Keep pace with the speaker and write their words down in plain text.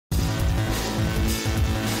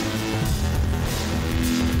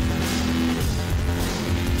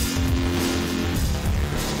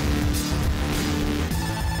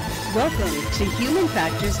Welcome to Human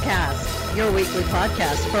Factors Cast, your weekly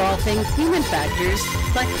podcast for all things human factors,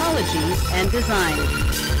 psychology, and design.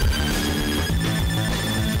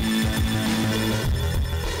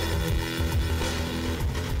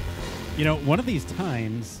 You know, one of these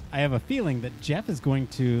times, I have a feeling that Jeff is going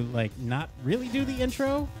to, not really do the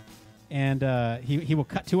intro, and he will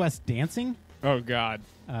cut to us dancing. Oh, God.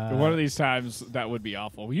 One of these times, that would be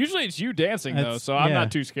awful. Usually it's you dancing, though, so I'm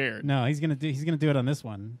not too scared. No, he's gonna do it on this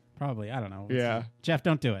one. Probably. I don't know. Yeah. Jeff,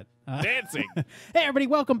 don't do it. Dancing. Hey, everybody,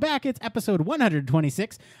 welcome back. It's episode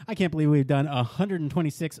 126. I can't believe we've done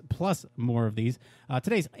 126 plus more of these.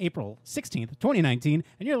 Today's April 16th, 2019,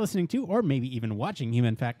 and you're listening to, or maybe even watching,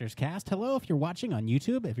 Human Factors Cast. Hello, if you're watching on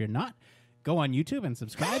YouTube. If you're not, go on YouTube and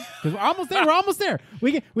subscribe, because we're almost there. We're almost there.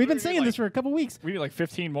 We've been saying this for a couple weeks. We need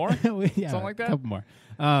 15 more? Yeah, something like that? A couple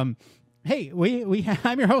more. Hey,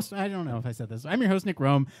 I'm your host. I don't know if I said this. I'm your host, Nick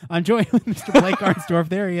Roome. I'm joined with Mr. Blake Arnsdorff.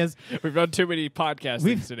 There he is. We've done too many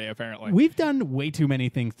podcasts today, apparently. We've done way too many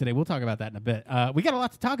things today. We'll talk about that in a bit. We got a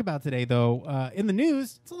lot to talk about today, though. In the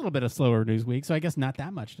news, it's a little bit of slower news week, so I guess not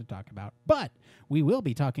that much to talk about. But we will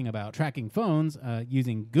be talking about tracking phones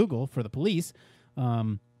using Google for the police.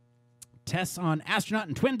 Tests on Astronaut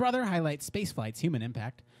and Twin Brother highlight spaceflight's human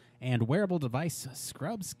impact. And wearable device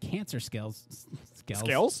scrubs cancer scales.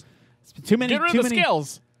 Scales? Too many. Get rid of the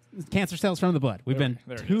scales. Cancer cells from the blood. We've been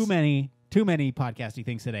too many podcasty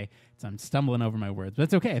things today. So I'm stumbling over my words, but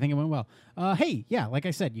it's okay. I think it went well. Hey, yeah, like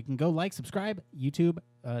I said, you can go subscribe, YouTube.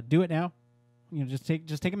 Do it now. You know, just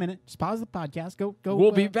take a minute. Just pause the podcast. Go.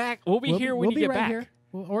 We'll be back. We'll be here when you get right back. Here.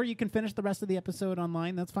 Or you can finish the rest of the episode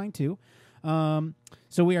online. That's fine too.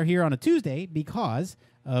 So we are here on a Tuesday because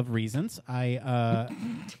of reasons.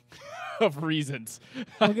 Of reasons.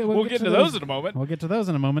 We'll get to those in a moment. We'll get to those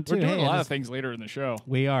in a moment, too. We're doing a lot of things later in the show.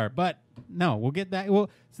 We are, but no, we'll get that. So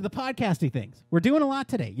the podcasty things. We're doing a lot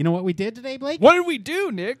today. You know what we did today, Blake? What did we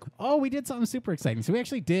do, Nick? Oh, we did something super exciting. So we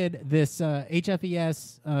actually did this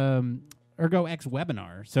HFES ErgoX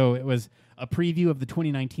webinar. So it was a preview of the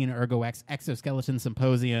 2019 ErgoX Exoskeleton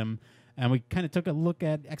Symposium, and we kind of took a look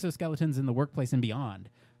at exoskeletons in the workplace and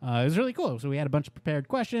beyond. It was really cool. So we had a bunch of prepared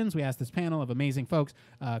questions. We asked this panel of amazing folks.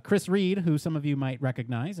 Chris Reed, who some of you might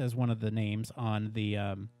recognize as one of the names on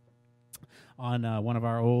the one of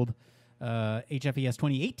our old HFES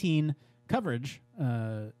 2018 coverage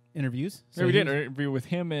interviews. So we did an interview with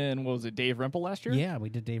him and, what was it, Dave Rimple last year? Yeah, we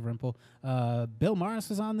did Dave Rimple. Bill Morris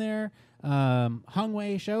was on there. Hung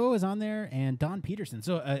Wei Shou is on there. And Don Peterson.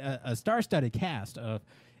 So a star-studded cast of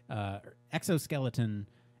exoskeleton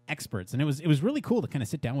experts, and it was really cool to kind of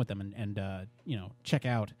sit down with them and check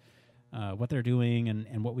out what they're doing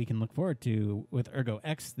and what we can look forward to with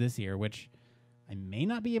ErgoX this year, which I may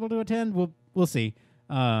not be able to attend. We'll see,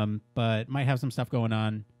 but might have some stuff going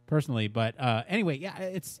on personally. But anyway, yeah,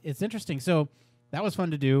 it's interesting. So that was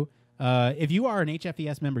fun to do. If you are an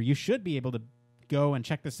HFES member, you should be able to go and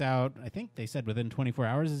check this out. I think they said within 24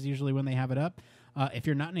 hours is usually when they have it up. If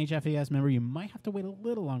you're not an HFES member, you might have to wait a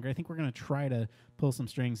little longer. I think we're going to try to pull some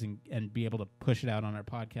strings and be able to push it out on our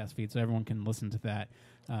podcast feed so everyone can listen to that.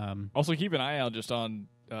 Also, keep an eye out just on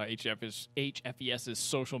HFES's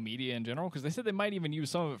social media in general, because they said they might even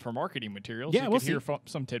use some of it for marketing materials. Yeah, so we'll hear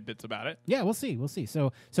some tidbits about it. Yeah, we'll see.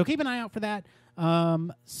 So keep an eye out for that.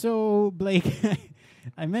 So, Blake,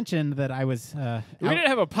 I mentioned that I was... we didn't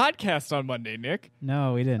have a podcast on Monday, Nick.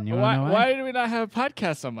 No, we didn't. Why did we not have a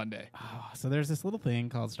podcast on Monday? So there's this little thing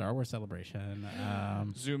called Star Wars Celebration.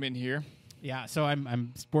 Zoom in here. Yeah, so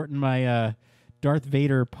I'm sporting my Darth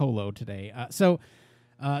Vader polo today.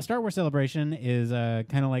 Star Wars Celebration is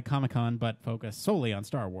kind of like Comic-Con, but focused solely on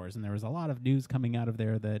Star Wars. And there was a lot of news coming out of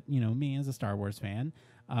there that, me as a Star Wars fan,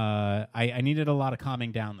 I needed a lot of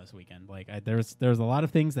calming down this weekend. There's a lot of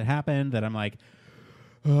things that happened that I'm like,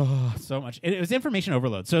 oh, so much. It was information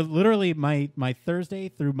overload. So literally my Thursday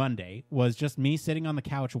through Monday was just me sitting on the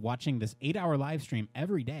couch watching this 8-hour live stream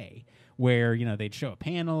every day where, they'd show a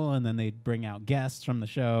panel and then they'd bring out guests from the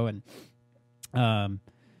show. And,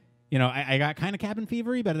 I got kind of cabin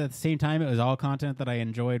fevery, but at the same time, it was all content that I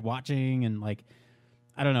enjoyed watching. And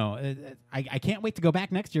I don't know. I can't wait to go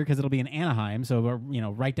back next year because it'll be in Anaheim. So we're,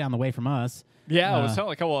 right down the way from us. Yeah, I was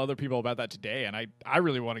telling a couple other people about that today, and I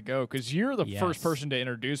really want to go because you're the first person to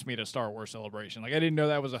introduce me to Star Wars Celebration. I didn't know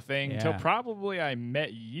that was a thing until probably I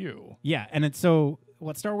met you. Yeah, and it's so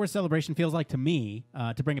what Star Wars Celebration feels like to me,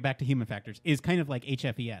 to bring it back to human factors, is kind of like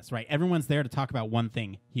HFES, right? Everyone's there to talk about one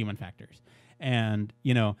thing, human factors. And,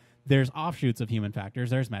 there's offshoots of human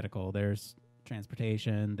factors. There's medical, there's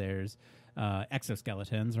transportation, there's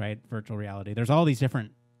exoskeletons, right? Virtual reality. There's all these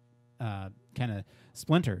different kind of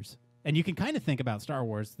splinters and you can kind of think about Star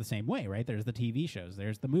Wars the same way, right? There's the TV shows,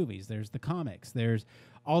 there's the movies, there's the comics, there's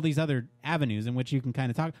all these other avenues in which you can kind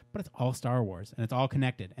of talk, but it's all Star Wars, and it's all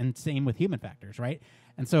connected. And same with human factors, right?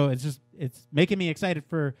 And so it's making me excited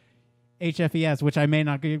for HFES, which I may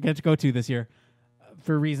not get to go to this year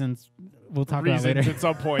for reasons we'll talk about later. At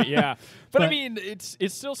some point, yeah. But I mean, it's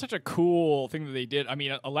still such a cool thing that they did. I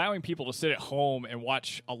mean, allowing people to sit at home and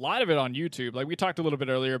watch a lot of it on YouTube. Like we talked a little bit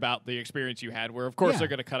earlier about the experience you had, where of course they're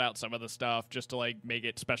going to cut out some of the stuff just to like make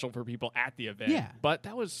it special for people at the event. Yeah. But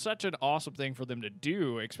that was such an awesome thing for them to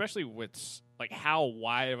do, especially with like how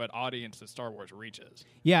wide of an audience that Star Wars reaches.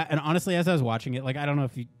 Yeah, and honestly, as I was watching it, like I don't know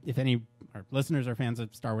if any our listeners are fans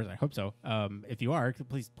of Star Wars. I hope so. If you are,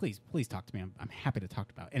 please talk to me. I'm happy to talk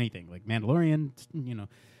about anything like Mandalorian.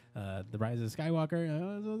 The Rise of Skywalker.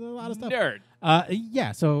 A lot of stuff. Nerd.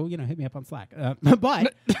 Yeah. So hit me up on Slack.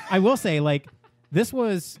 But I will say, like, this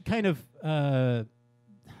was kind of.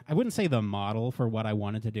 I wouldn't say the model for what I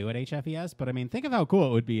wanted to do at HFES, but I mean, think of how cool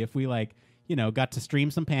it would be if we got to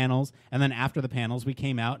stream some panels, and then after the panels, we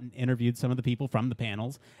came out and interviewed some of the people from the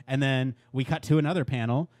panels, and then we cut to another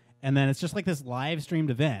panel, and then it's just like this live streamed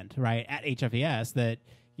event, right, at HFES that,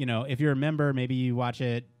 if you're a member, maybe you watch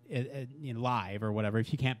it live or whatever.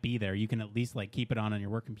 If you can't be there, you can at least like keep it on your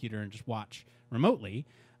work computer and just watch remotely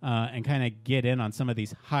and kind of get in on some of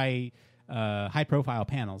these high profile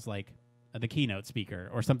panels, like the keynote speaker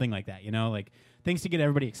or something like that, like things to get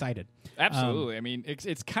everybody excited. Absolutely. I mean,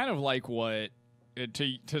 it's kind of like what,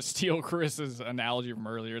 to steal Chris's analogy from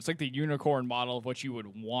earlier, it's like the unicorn model of what you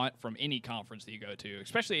would want from any conference that you go to,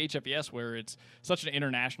 especially HFES, where it's such an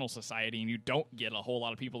international society and you don't get a whole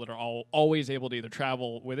lot of people that are always able to either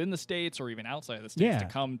travel within the States or even outside of the States to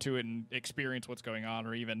come to it and experience what's going on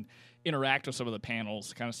or even interact with some of the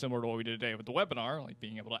panels, kind of similar to what we did today with the webinar, like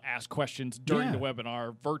being able to ask questions during the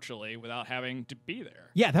webinar virtually without having to be there.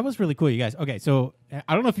 Yeah, that was really cool, you guys. Okay, so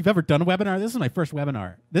I don't know if you've ever done a webinar. This is my first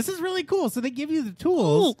webinar. This is really cool. So they give you the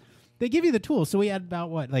tools. They give you the tools. So we had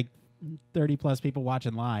about 30 plus people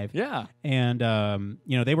watching live. Yeah. And,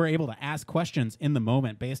 they were able to ask questions in the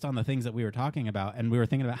moment based on the things that we were talking about. And we were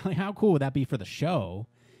thinking about how cool would that be for the show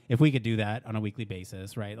if we could do that on a weekly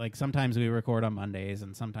basis, right? Like sometimes we record on Mondays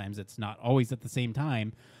and sometimes it's not always at the same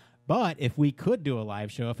time. But if we could do a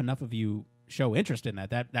live show, if enough of you show interest in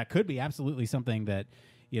that could be absolutely something that,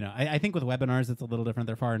 I think with webinars, it's a little different.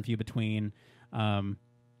 They're far and few between.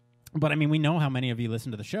 But I mean, we know how many of you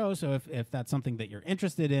listen to the show. So if that's something that you're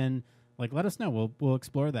interested in, let us know. We'll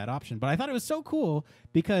explore that option. But I thought it was so cool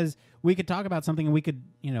because we could talk about something and we could,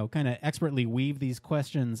 kind of expertly weave these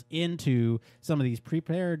questions into some of these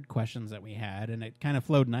prepared questions that we had. And it kind of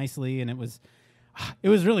flowed nicely. And it was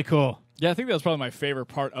really cool. Yeah, I think that was probably my favorite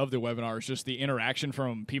part of the webinar is just the interaction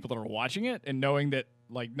from people that are watching it and knowing that,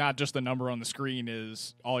 not just the number on the screen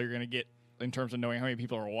is all you're going to get in terms of knowing how many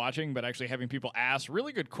people are watching, but actually having people ask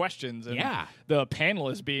really good questions and the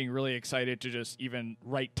panelists being really excited to just even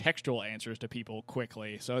write textual answers to people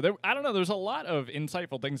quickly. So I don't know, there's a lot of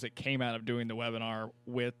insightful things that came out of doing the webinar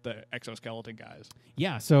with the Exoskeleton guys.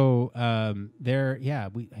 Yeah, so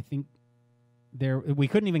we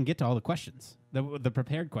couldn't even get to all the questions, the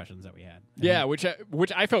prepared questions that we had. Yeah, which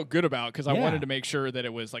I felt good about because I wanted to make sure that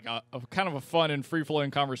it was like a kind of a fun and free-flowing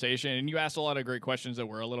conversation. And you asked a lot of great questions that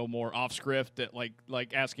were a little more off script, that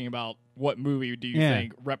like asking about what movie do you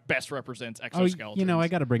think best represents exoskeletons. I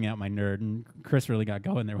got to bring out my nerd, and Chris really got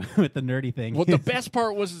going there with the nerdy thing. Well, the best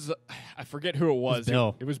part was I forget who it was.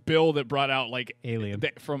 It was Bill that brought out Alien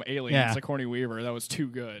from Alien, Sigourney Weaver. That was too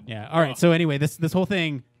good. Yeah. All right. So anyway, this whole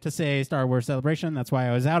thing to say Star Wars Celebration. That's why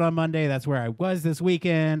I was out on Monday. That's where I was this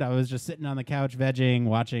weekend. I was just sitting on the couch vegging,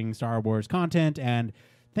 watching Star Wars content, and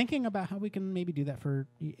thinking about how we can maybe do that for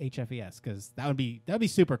HFES, because that would be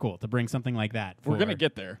super cool to bring something like that. We're gonna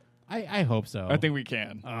get there. I hope so. I think we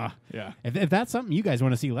can. Yeah. If that's something you guys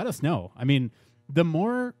want to see, let us know. I mean, the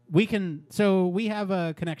more we can. So we have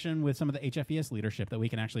a connection with some of the HFES leadership that we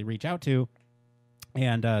can actually reach out to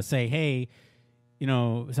and say, hey,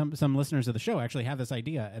 some listeners of the show actually have this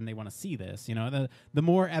idea and they want to see this. The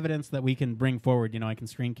more evidence that we can bring forward, I can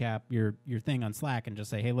screen cap your thing on Slack and just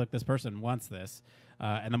say, hey, look, this person wants this.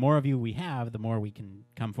 And the more of you we have, the more we can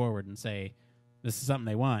come forward and say, this is something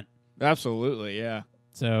they want. Absolutely, yeah.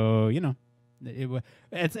 So,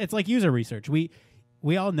 it's like user research.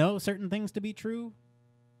 We all know certain things to be true,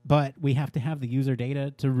 but we have to have the user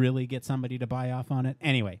data to really get somebody to buy off on it.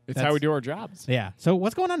 Anyway, it's how we do our jobs. Yeah. So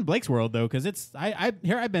what's going on in Blake's world, though? Because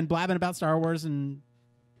I've been blabbing about Star Wars and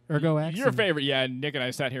ErgoX. Your favorite, yeah. Nick and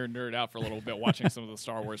I sat here and nerded out for a little bit watching some of the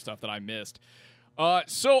Star Wars stuff that I missed.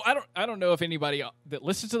 So I don't know if anybody that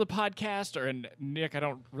listens to the podcast, and Nick, I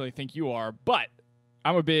don't really think you are, but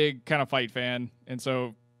I'm a big kind of fight fan, and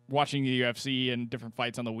so watching the UFC and different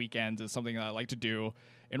fights on the weekends is something that I like to do.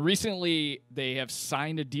 And recently, they have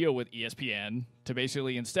signed a deal with ESPN to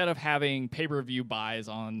basically, instead of having pay-per-view buys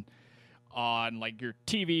on like your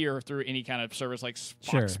TV or through any kind of service like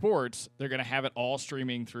Fox Sports, they're going to have it all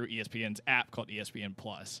streaming through ESPN's app called ESPN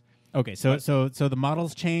Plus. Okay, so the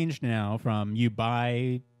model's changed now from you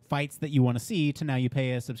buy fights that you want to see to now you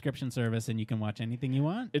pay a subscription service and you can watch anything you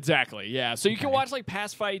want? Exactly, yeah. So you can watch like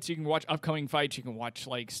past fights, you can watch upcoming fights, you can watch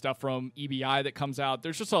like stuff from EBI that comes out.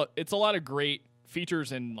 There's just it's a lot of great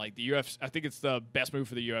features in like the UFC. I think it's the best move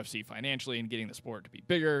for the UFC financially and getting the sport to be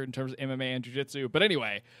bigger in terms of MMA and jiu-jitsu. But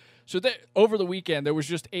anyway, so that over the weekend there was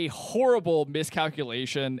just a horrible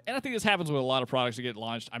miscalculation, and I think this happens with a lot of products that get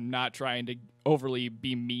launched. I'm not trying to overly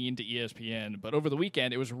be mean to ESPN, but over the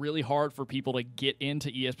weekend it was really hard for people to get into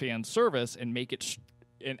ESPN's service and make it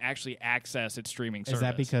and actually access its streaming service. Is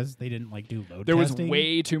that because they didn't like do load There testing? was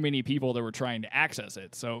way too many people that were trying to access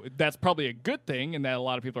it. So that's probably a good thing in that a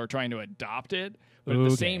lot of people are trying to adopt it. But at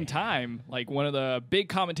the same time, like one of the big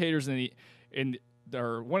commentators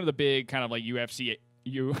or one of the big kind of like UFC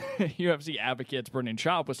advocates, Brendan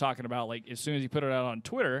Schaub, was talking about like as soon as he put it out on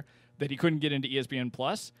Twitter that he couldn't get into ESPN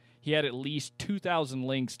Plus, he had at least 2,000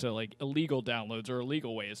 links to like illegal downloads or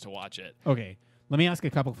illegal ways to watch it. Okay, let me ask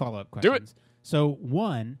a couple follow-up questions. Do it. So,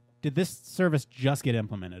 one, did this service just get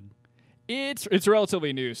implemented? It's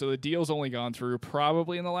relatively new, so the deal's only gone through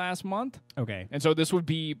probably in the last month. Okay. And so this would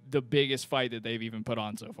be the biggest fight that they've even put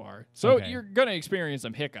on so far. So you're going to experience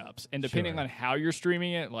some hiccups. And depending on how you're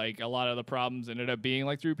streaming it, like a lot of the problems ended up being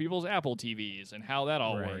like through people's Apple TVs and how that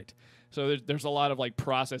all worked. So there's a lot of like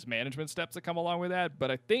process management steps that come along with that.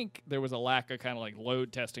 But I think there was a lack of kind of like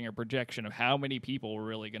load testing or projection of how many people were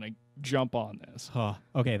really going to jump on this. Huh.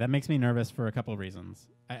 Okay, that makes me nervous for a couple of reasons.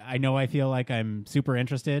 I know I feel like I'm super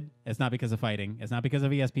interested. It's not because of fighting. It's not because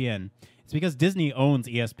of ESPN. It's because Disney owns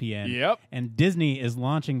ESPN. Yep. And Disney is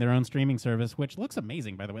launching their own streaming service, which looks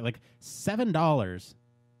amazing, by the way. Like $7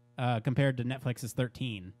 compared to Netflix's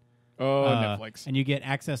 $13. Oh, Netflix. And you get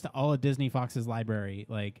access to all of Disney Fox's library.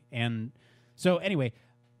 And so anyway,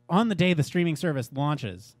 on the day the streaming service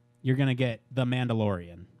launches, you're going to get The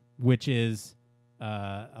Mandalorian, which is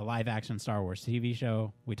a live-action Star Wars TV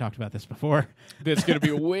show. We talked about this before. That's going to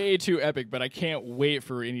be way too epic, but I can't wait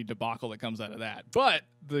for any debacle that comes out of that. But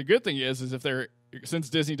the good thing is since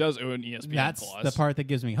Disney does own ESPN+. That's the part that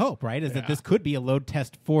gives me hope, right? Is that this could be a load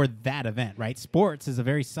test for that event, right? Sports is a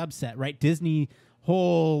very subset, right? Disney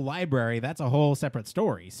whole library, that's a whole separate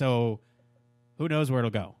story. So who knows where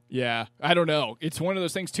it'll go? Yeah, I don't know. It's one of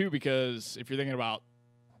those things, too, because if you're thinking about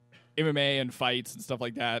MMA and fights and stuff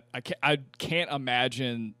like that, I can't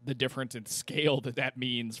imagine the difference in scale that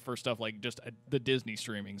means for stuff like just the Disney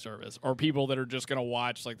streaming service or people that are just going to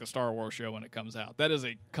watch like the Star Wars show when it comes out. That is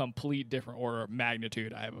a complete different order of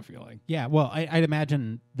magnitude, I have a feeling. Yeah, well, I'd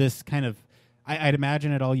imagine this kind of I'd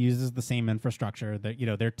imagine it all uses the same infrastructure. That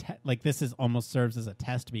they're like this is almost serves as a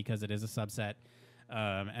test because it is a subset,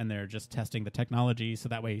 and they're just testing the technology so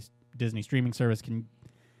that way Disney streaming service can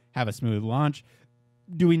have a smooth launch.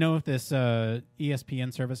 Do we know if this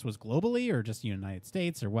ESPN service was globally or just United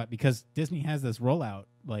States or what? Because Disney has this rollout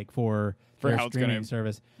like for their how streaming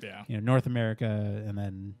service. Yeah, North America and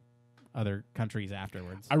then other countries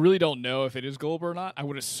afterwards. I really don't know if it is global or not. I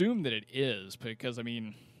would assume that it is because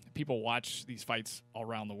people watch these fights all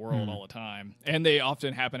around the world all the time, and they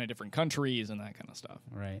often happen in different countries and that kind of stuff.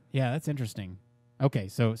 Right. Yeah, that's interesting. Okay,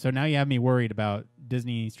 so now you have me worried about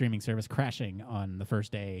Disney streaming service crashing on the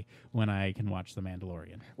first day when I can watch The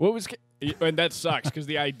Mandalorian. And that sucks because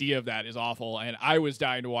the idea of that is awful, and I was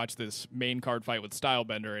dying to watch this main card fight with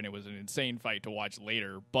Stylebender, and it was an insane fight to watch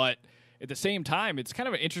later, but at the same time, it's kind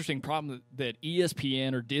of an interesting problem that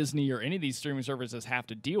ESPN or Disney or any of these streaming services have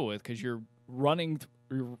to deal with because you're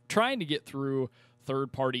trying to get through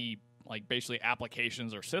third-party like basically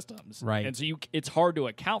applications or systems. Right. And so it's hard to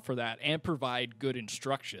account for that and provide good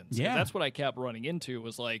instructions. Yeah. That's what I kept running into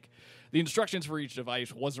was like the instructions for each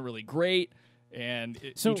device wasn't really great. And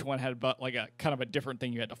each one had like a kind of a different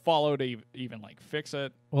thing you had to follow to even like fix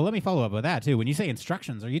it. Well, let me follow up with that too. When you say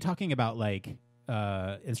instructions, are you talking about like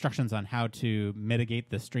instructions on how to mitigate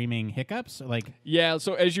the streaming hiccups? Yeah,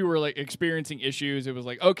 so as you were like experiencing issues, it was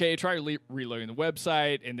like, okay, try reloading the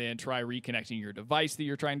website and then try reconnecting your device that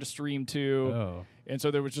you're trying to stream to. Oh. And so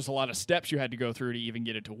there was just a lot of steps you had to go through to even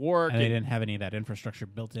get it to work. And they didn't have any of that infrastructure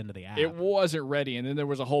built into the app. It wasn't ready. And then there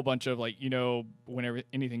was a whole bunch of whenever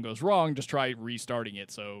anything goes wrong, just try restarting it.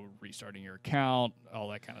 So restarting your account, all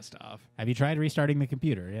that kind of stuff. Have you tried restarting the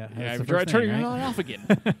computer? Yeah. Have you tried turning it on and off again?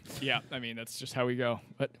 Yeah. I mean, that's just how we go.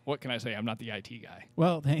 But what can I say? I'm not the IT guy.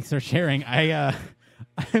 Well, thanks for sharing. I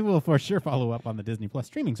will for sure follow up on the Disney Plus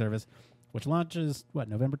streaming service, which launches,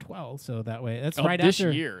 November 12th. So that way, that's right this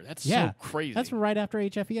after. year. That's so crazy. That's right after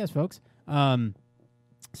HFCast, folks. So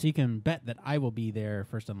you can bet that I will be there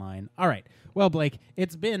first in line. All right. Well, Blake,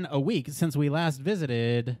 it's been a week since we last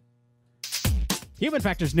visited Human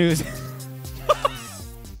Factors News.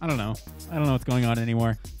 I don't know what's going on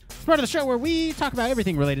anymore. It's part of the show where we talk about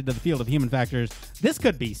everything related to the field of human factors. This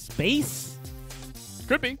could be space.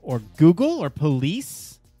 Could be. Or Google or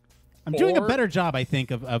police. I'm doing a better job, I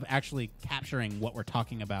think, of actually capturing what we're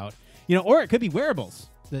talking about. Or it could be wearables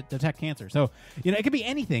that detect cancer. So, it could be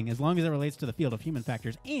anything as long as it relates to the field of human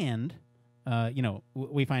factors and,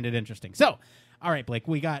 we find it interesting. So, all right, Blake,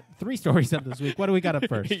 we got 3 stories up this week. What do we got up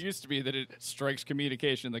first? It used to be that it strikes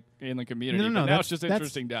communication in the community. No, but now it's just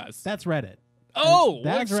interesting to us. That's Reddit. Oh,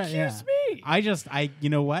 that's excuse me. You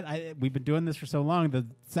know what? We've been doing this for so long, the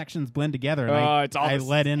sections blend together, and I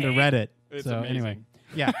led into Reddit. It's so amazing. Anyway,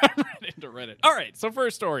 yeah. Into Reddit. All right, so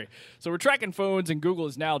first story. So we're tracking phones, and Google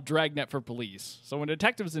is now Dragnet for police. So when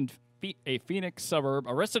detectives in a Phoenix suburb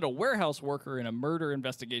arrested a warehouse worker in a murder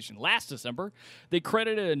investigation last December, they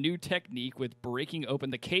credited a new technique with breaking open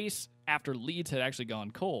the case after leads had actually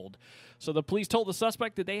gone cold. So the police told the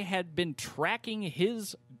suspect that they had been tracking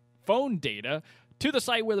his phone data to the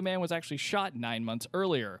site where the man was actually shot 9 months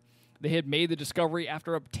earlier. They had made the discovery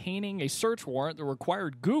after obtaining a search warrant that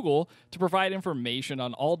required Google to provide information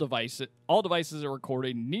on all devices that were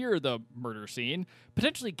recorded near the murder scene,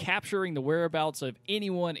 potentially capturing the whereabouts of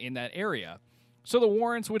anyone in that area. So the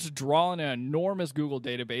warrants, which draw on an enormous Google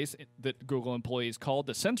database that Google employees called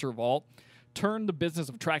the Sensor Vault, turned the business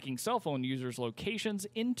of tracking cell phone users' locations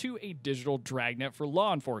into a digital dragnet for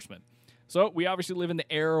law enforcement. So we obviously live in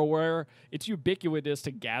the era where it's ubiquitous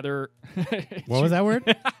to gather... What was that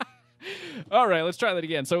word? All right, let's try that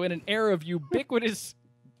again. So in an era of ubiquitous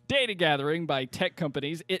data gathering by tech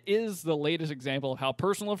companies, it is the latest example of how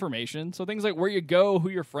personal information, so things like where you go, who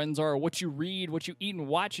your friends are, what you read, what you eat and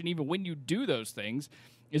watch, and even when you do those things,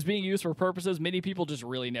 is being used for purposes many people just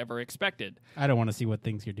really never expected. I don't want to see what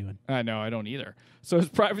things you're doing. I know, I don't either. So as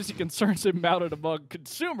privacy concerns have mounted among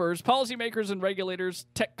consumers, policymakers and regulators,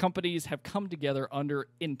 tech companies have come together under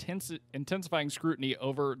intensifying scrutiny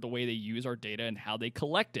over the way they use our data and how they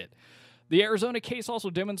collect it. The Arizona case also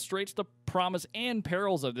demonstrates the promise and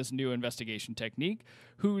perils of this new investigation technique,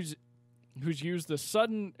 who's used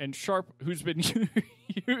the who's been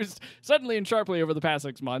used suddenly and sharply over the past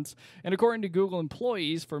 6 months. And according to Google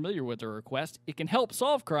employees familiar with the request, it can help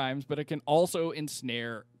solve crimes, but it can also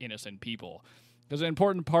ensnare innocent people. There's an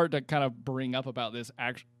important part to kind of bring up about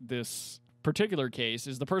this particular case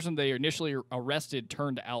is the person they initially arrested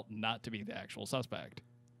turned out not to be the actual suspect.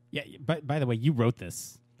 Yeah, but by the way, you wrote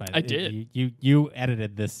this. I did. You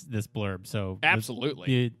edited this blurb, so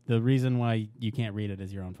absolutely the reason why you can't read it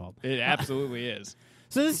is your own fault. It absolutely is.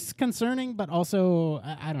 So this is concerning, but also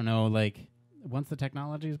I don't know. Like once the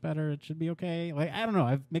technology is better, it should be okay. Like I don't know. I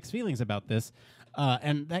have mixed feelings about this,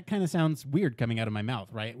 and that kind of sounds weird coming out of my mouth,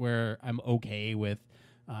 right? Where I'm okay with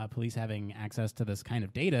police having access to this kind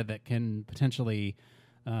of data that can potentially,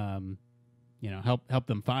 help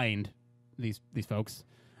them find these folks,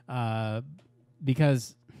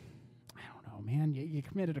 because. Man, you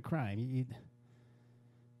committed a crime.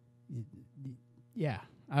 Yeah,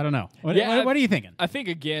 I don't know. What are you thinking? I think,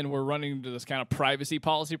 again, we're running into this kind of privacy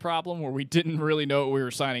policy problem where we didn't really know what we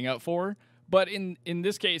were signing up for. But in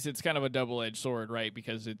this case, it's kind of a double-edged sword, right?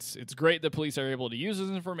 Because it's great that police are able to use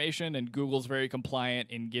this information, and Google's very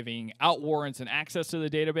compliant in giving out warrants and access to the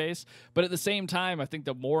database. But at the same time, I think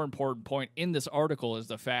the more important point in this article is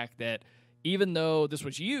the fact that even though this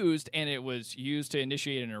was used, and it was used to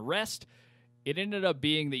initiate an arrest, it ended up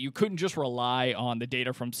being that you couldn't just rely on the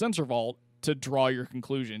data from Sensor Vault to draw your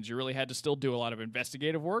conclusions. You really had to still do a lot of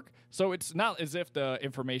investigative work. So it's not as if the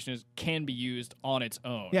information can be used on its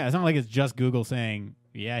own. Yeah, it's not like it's just Google saying,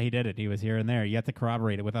 yeah, he did it. He was here and there. You have to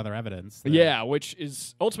corroborate it with other evidence. Yeah, which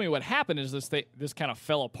is ultimately what happened is this kind of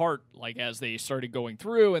fell apart like as they started going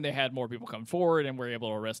through and they had more people come forward and were able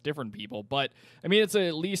to arrest different people. But, I mean, it's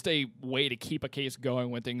at least a way to keep a case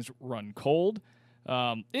going when things run cold.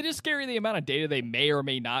 It is scary the amount of data they may or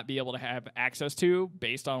may not be able to have access to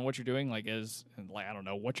based on what you're doing, I don't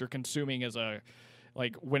know, what you're consuming as a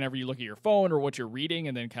like whenever you look at your phone or what you're reading,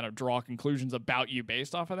 and then kind of draw conclusions about you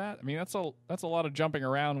based off of that. I mean, that's a lot of jumping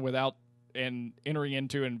around without and entering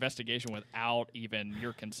into an investigation without even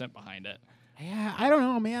your consent behind it. Yeah, I don't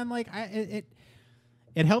know, man. Like, it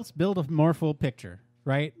helps build a more full picture,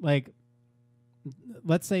 right? Like,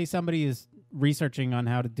 let's say somebody is researching on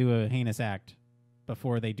how to do a heinous act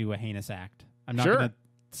before they do a heinous act. I'm not going to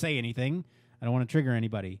say anything. I don't want to trigger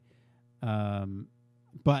anybody.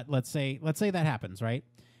 But let's say that happens, right?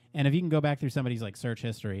 And if you can go back through somebody's like search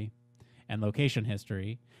history and location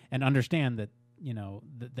history and understand that, you know,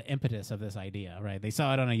 the impetus of this idea, right? They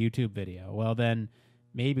saw it on a YouTube video. Well, then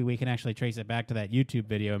maybe we can actually trace it back to that YouTube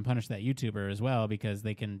video and punish that YouTuber as well, because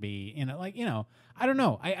they can be, you know, like, you know, I don't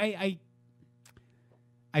know. I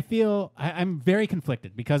feel I'm very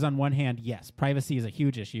conflicted, because on one hand, yes, privacy is a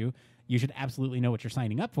huge issue. You should absolutely know what you're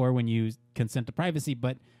signing up for when you consent to privacy.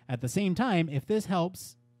 But at the same time, if this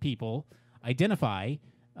helps people identify,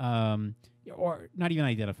 or not even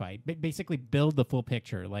identify, basically build the full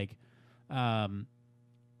picture, like, I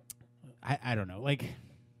don't know, like,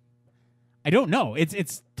 I don't know.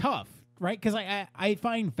 It's tough, right? Because I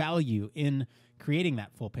find value in creating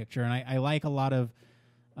that full picture, and I like a lot of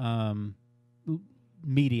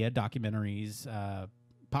media, documentaries,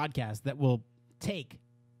 podcasts that will take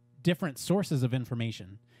different sources of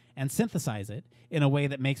information and synthesize it in a way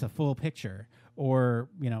that makes a full picture, or,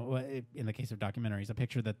 you know, in the case of documentaries, a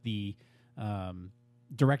picture that the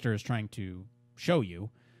director is trying to show you,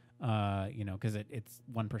 you know, because it's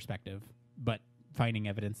one perspective, but finding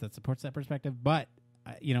evidence that supports that perspective. But,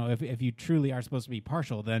 you know, if you truly are supposed to be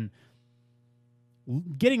partial, then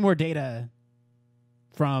getting more data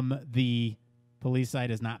from the police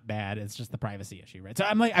side is not bad. It's just the privacy issue, right? So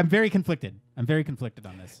I'm very conflicted. I'm very conflicted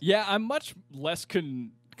on this. Yeah, I'm much less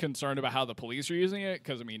concerned about how the police are using it,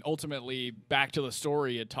 because, I mean, ultimately, back to the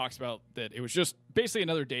story, it talks about that it was just basically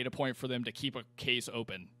another data point for them to keep a case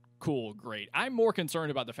open. Cool, great. I'm more concerned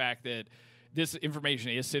about the fact that this information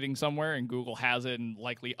is sitting somewhere, and Google has it, and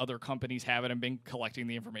likely other companies have it, and been collecting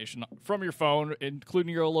the information from your phone,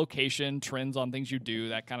 including your location, trends on things you do,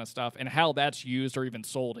 that kind of stuff, and how that's used or even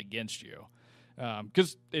sold against you.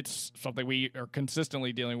 Because it's something we are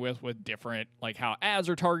consistently dealing with different, like how ads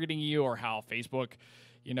are targeting you, or how Facebook,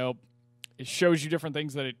 you know, it shows you different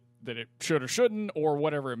things that it should or shouldn't, or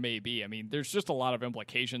whatever it may be. I mean, there's just a lot of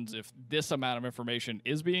implications if this amount of information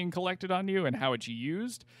is being collected on you and how it's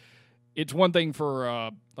used. It's one thing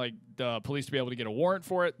for like the police to be able to get a warrant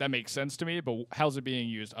for it. That makes sense to me, but how's it being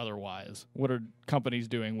used otherwise? What are companies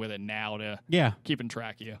doing with it now to keep in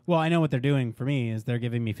track of you? Well, I know what they're doing for me is they're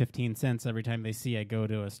giving me 15 cents every time they see I go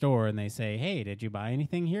to a store and they say, hey, did you buy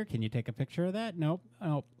anything here? Can you take a picture of that? Nope.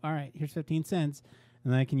 Oh, all right, here's 15 cents.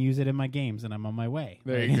 And then I can use it in my games, and I'm on my way.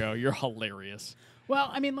 There you go. You're hilarious. Well,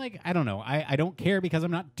 I mean, like, I don't know. I don't care because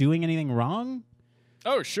I'm not doing anything wrong.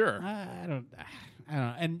 Oh, sure. I don't know.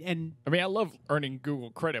 And I mean, I love earning Google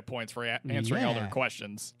credit points for answering all their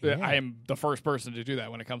questions. Yeah. I am the first person to do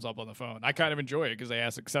that when it comes up on the phone. I kind of enjoy it because they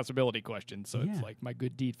ask accessibility questions, so it's like my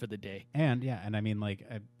good deed for the day. And I mean, like,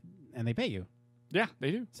 and they pay you. Yeah, they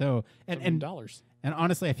do. So and dollars. And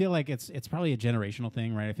honestly, I feel like it's probably a generational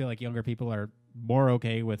thing, right? I feel like younger people are more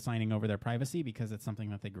okay with signing over their privacy because it's something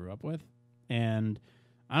that they grew up with. And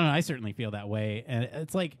I don't know, I certainly feel that way. And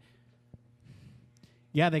it's like,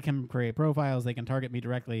 yeah, they can create profiles, they can target me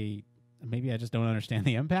directly. Maybe I just don't understand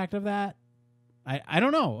the impact of that. I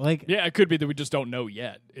don't know. Like, yeah, it could be that we just don't know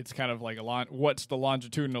yet. It's kind of like what's the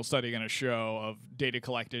longitudinal study going to show of data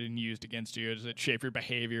collected and used against you? Does it shape your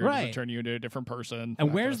behavior? Right. Does it turn you into a different person?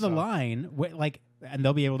 And where's the line? And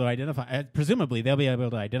they'll be able to identify. Presumably, they'll be able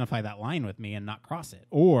to identify that line with me and not cross it,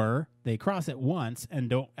 or they cross it once and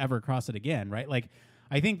don't ever cross it again. Right? Like,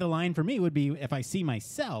 I think the line for me would be if I see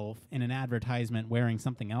myself in an advertisement wearing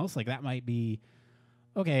something else. Like, that might be.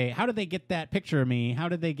 Okay, how did they get that picture of me? How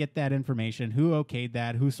did they get that information? Who okayed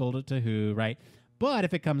that? Who sold it to who, right? But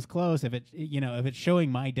if it comes close, if it's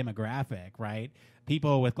showing my demographic, right?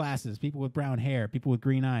 People with glasses, people with brown hair, people with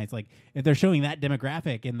green eyes, like if they're showing that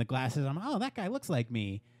demographic in the glasses, that guy looks like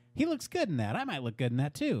me. He looks good in that. I might look good in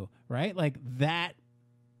that too, right? Like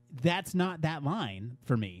that's not that line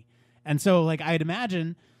for me. And so like I'd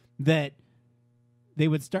imagine that they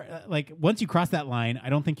would start once you cross that line, I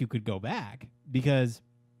don't think you could go back. Because,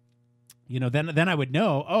 then I would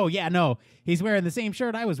know, oh, yeah, no, he's wearing the same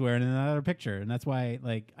shirt I was wearing in another picture. And that's why,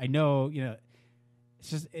 I know, it's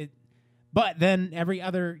just it. But then every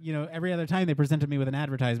other time they presented me with an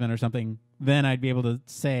advertisement or something, then I'd be able to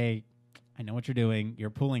say, I know what you're doing.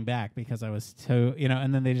 You're pulling back because I was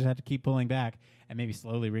and then they just have to keep pulling back and maybe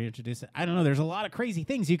slowly reintroduce it. I don't know. There's a lot of crazy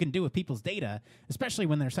things you can do with people's data, especially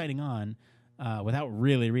when they're signing on. without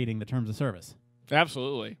really reading the terms of service.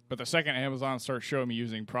 Absolutely. But the second Amazon starts showing me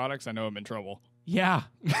using products, I know I'm in trouble. Yeah.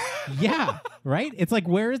 Yeah. Right? It's like,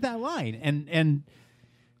 where is that line? And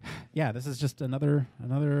yeah, this is just another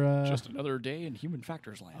just another day in human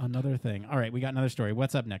factors land. Another thing. All right, we got another story.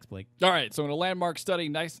 What's up next, Blake? All right, so in a landmark study,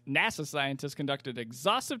 NASA scientists conducted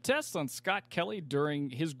exhaustive tests on Scott Kelly during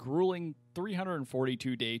his grueling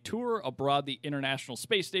 342-day tour aboard the International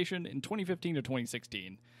Space Station in 2015 to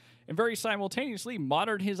 2016. And very simultaneously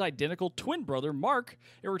monitored his identical twin brother, Mark,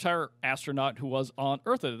 a retired astronaut who was on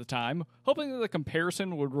Earth at the time, hoping that the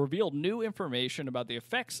comparison would reveal new information about the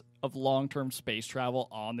effects of long-term space travel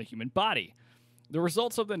on the human body. The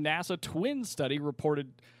results of the NASA twin study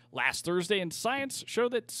reported last Thursday in Science show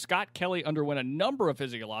that Scott Kelly underwent a number of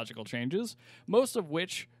physiological changes, most of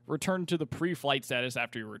which returned to the pre-flight status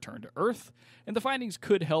after he returned to Earth, and the findings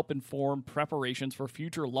could help inform preparations for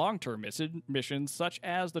future long-term missions such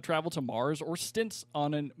as the travel to Mars or stints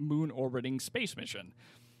on a moon-orbiting space mission.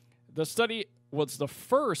 The study was the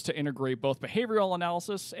first to integrate both behavioral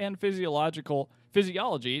analysis and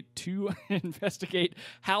physiology to investigate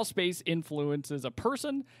how space influences a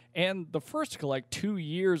person, and the first to collect 2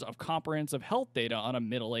 years of comprehensive health data on a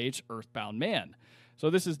middle-aged Earthbound man. So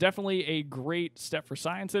this is definitely a great step for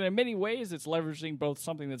science, and in many ways it's leveraging both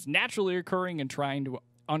something that's naturally occurring and trying to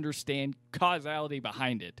understand causality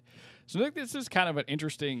behind it. So I think this is kind of an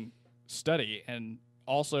interesting study, and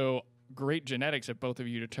also great genetics if both of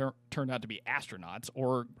you turned out to be astronauts,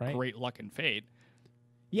 or great luck and fate.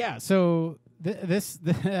 Yeah, so this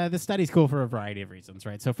study's cool for a variety of reasons,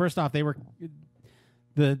 right? So first off, they were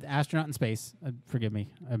the astronaut in space. Forgive me.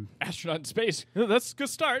 Astronaut in space. That's a good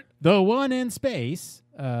start. The one in space.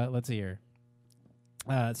 Let's see here.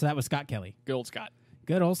 So that was Scott Kelly. Good old Scott.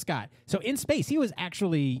 Good old Scott. So in space, he was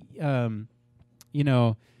actually,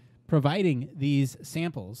 providing these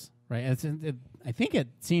samples, right? I think it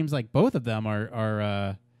seems like both of them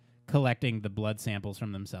are collecting the blood samples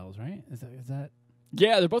from themselves, right? Is that?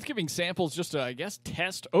 Yeah, they're both giving samples just to, I guess,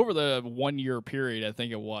 test over the 1 year period. I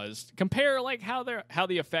think it was compare like how the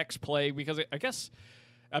effects play, because I guess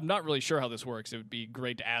I'm not really sure how this works. It would be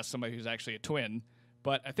great to ask somebody who's actually a twin,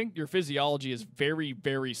 but I think your physiology is very,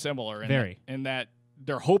 very similar. In that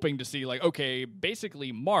they're hoping to see like, okay,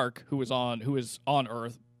 basically Mark, who is on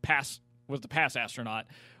Earth, was the past astronaut.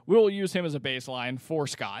 We'll use him as a baseline for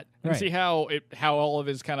Scott and see how all of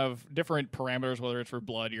his kind of different parameters, whether it's for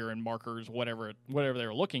blood, urine, markers, whatever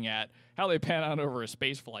they're looking at, how they pan out over a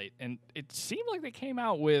space flight. And it seemed like they came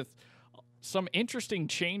out with some interesting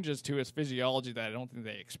changes to his physiology that I don't think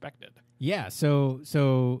they expected. Yeah,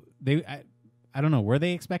 so they I don't know, were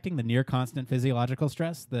they expecting the near constant physiological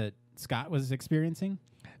stress that Scott was experiencing?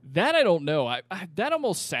 That I don't know. That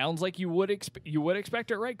almost sounds like you would expect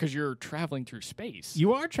it, right? Because you're traveling through space.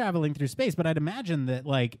 You are traveling through space, but I'd imagine that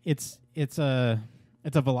like it's a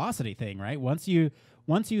velocity thing, right? Once you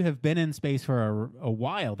have been in space for a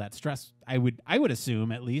while, that stress I would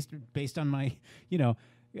assume, at least based on my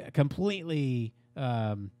completely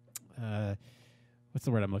what's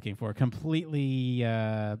the word I'm looking for? Completely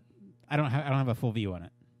I don't have a full view on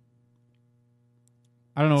it.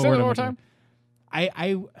 I don't know. Say that one more time.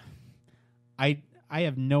 I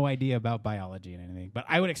have no idea about biology and anything, but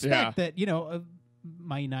I would expect that,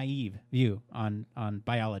 my naive view on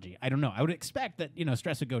biology, I don't know. I would expect that,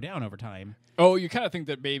 stress would go down over time. Oh, you kind of think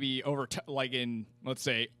that maybe like in, let's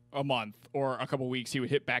say, a month or a couple weeks, he would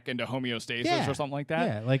hit back into homeostasis or something like that?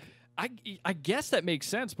 Yeah, like... I guess that makes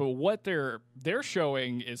sense, but what they're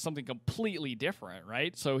showing is something completely different,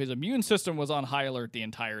 right? So his immune system was on high alert the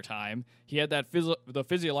entire time. He had that the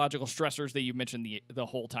physiological stressors that you mentioned the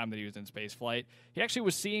whole time that he was in spaceflight. He actually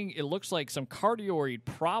was seeing, it looks like, some cardioid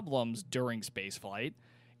problems during spaceflight,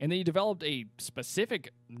 and then he developed a specific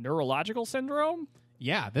neurological syndrome.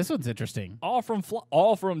 Yeah, this one's interesting. All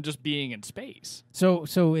from just being in space. So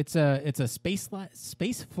it's a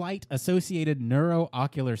spaceflight associated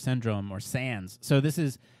neuroocular syndrome, or SANS. So this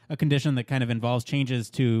is a condition that kind of involves changes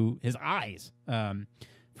to his eyes,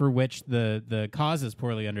 for which the cause is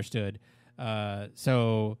poorly understood.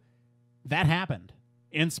 So that happened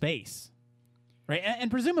in space, right? And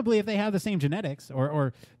presumably, if they have the same genetics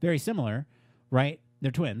or very similar, right? They're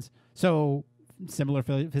twins, so similar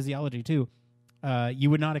physiology too. You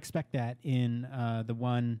would not expect that in the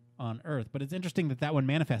one on Earth, but it's interesting that one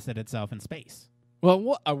manifested itself in space.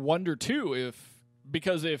 Well, I wonder too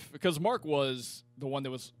because Mark was the one that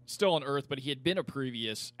was still on Earth, but he had been a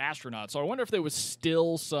previous astronaut. So I wonder if there was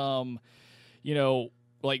still some,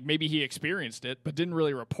 like maybe he experienced it but didn't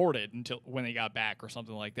really report it until when they got back or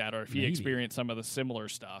something like that, or if he experienced some of the similar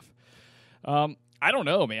stuff. I don't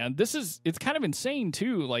know, man. It's kind of insane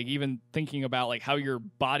too. Like even thinking about like how your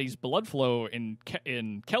body's blood flow in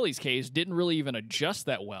Kelly's case didn't really even adjust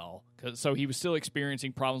that well. So he was still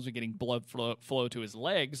experiencing problems with getting blood flow to his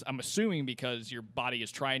legs. I'm assuming because your body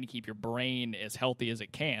is trying to keep your brain as healthy as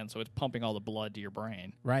it can, so it's pumping all the blood to your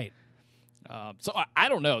brain. Right. So I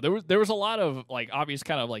don't know. There was a lot of like obvious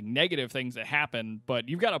kind of like negative things that happened, but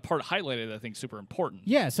you've got a part highlighted that I think is super important.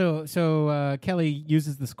 Yeah. So Kelly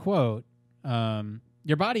uses this quote.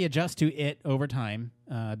 Your body adjusts to it over time,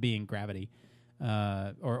 being gravity,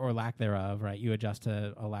 or lack thereof, right? You adjust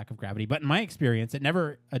to a lack of gravity. But in my experience, it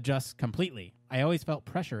never adjusts completely. I always felt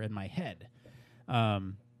pressure in my head.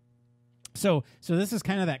 So this is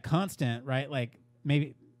kind of that constant, right? Like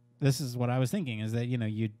maybe this is what I was thinking is that,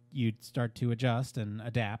 you'd start to adjust and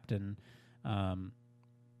adapt and,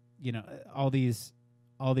 all these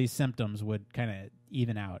symptoms would kind of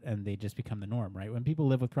even out and they just become the norm, right? When people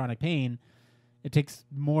live with chronic pain, it takes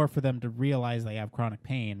more for them to realize they have chronic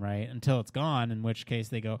pain, right? Until it's gone, in which case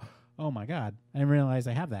they go, oh my God, I didn't realize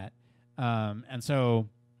I have that. So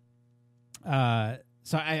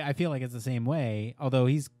I feel like it's the same way, although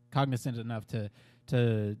he's cognizant enough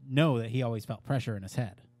to know that he always felt pressure in his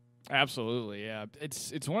head. Absolutely, yeah.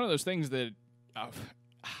 It's one of those things that,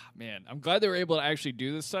 man, I'm glad they were able to actually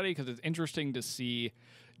do this study because it's interesting to see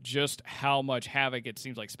just how much havoc it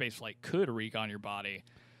seems like spaceflight could wreak on your body.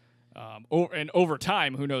 And over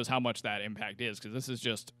time, who knows how much that impact is? Because this is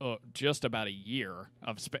just about a year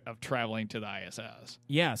of traveling to the ISS.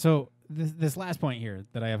 Yeah. So this last point here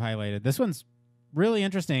that I have highlighted, this one's really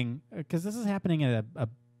interesting because this is happening at a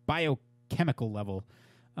biochemical level.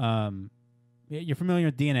 You're familiar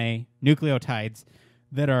with DNA, nucleotides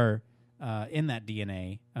that are in that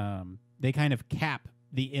DNA. They kind of cap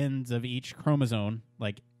the ends of each chromosome,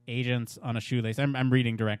 like agents on a shoelace. I'm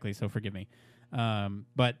reading directly, so forgive me.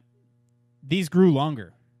 But these grew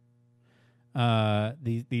longer,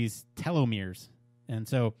 these telomeres. And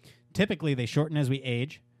so typically they shorten as we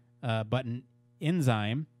age, but an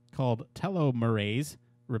enzyme called telomerase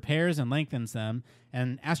repairs and lengthens them,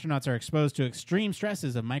 and astronauts are exposed to extreme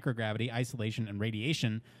stresses of microgravity, isolation, and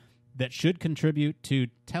radiation that should contribute to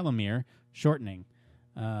telomere shortening.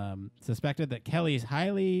 Suspected that Kelly's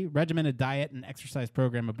highly regimented diet and exercise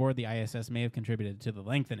program aboard the ISS may have contributed to the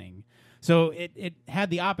lengthening. So it had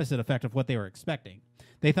the opposite effect of what they were expecting.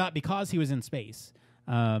 They thought because he was in space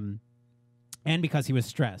and because he was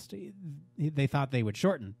stressed, they thought they would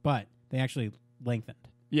shorten, but they actually lengthened.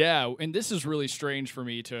 Yeah, and this is really strange for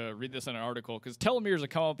me to read this in an article because telomeres have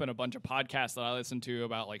come up in a bunch of podcasts that I listen to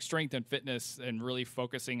about like strength and fitness and really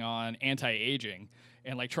focusing on anti-aging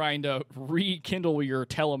and like trying to rekindle your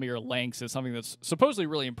telomere lengths is something that's supposedly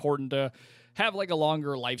really important to have like a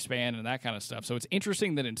longer lifespan and that kind of stuff. So it's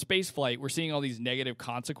interesting that in spaceflight we're seeing all these negative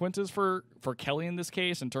consequences for Kelly in this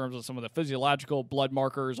case in terms of some of the physiological blood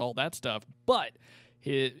markers, all that stuff, but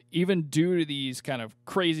even due to these kind of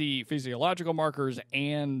crazy physiological markers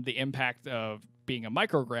and the impact of being a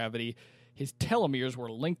microgravity, his telomeres were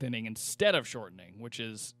lengthening instead of shortening, which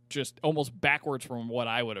is just almost backwards from what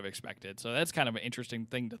I would have expected. So that's kind of an interesting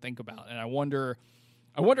thing to think about. And I wonder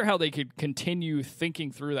how they could continue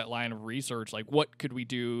thinking through that line of research. Like, what could we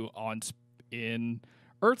do in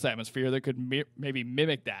Earth's atmosphere that could maybe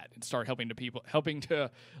mimic that and start helping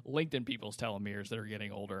to lengthen people's telomeres that are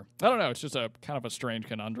getting older. I don't know. It's just a kind of a strange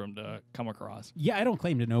conundrum to come across. Yeah, I don't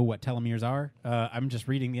claim to know what telomeres are. I'm just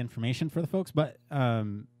reading the information for the folks, but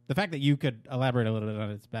the fact that you could elaborate a little bit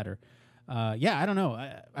on it's better. Yeah, I don't know.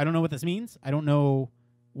 I don't know what this means. I don't know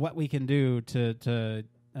what we can do to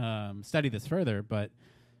study this further, but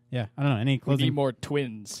yeah, I don't know. We need more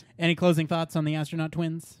twins. Any closing thoughts on the astronaut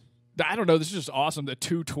twins? I don't know. This is just awesome that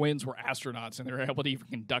two twins were astronauts and they were able to even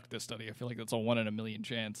conduct this study. I feel like that's a 1 in a million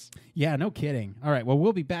chance. Yeah, no kidding. All right, well,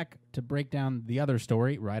 we'll be back to break down the other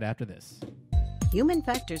story right after this. Human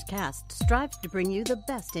Factors Cast strives to bring you the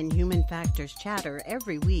best in human factors chatter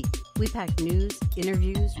every week. We pack news,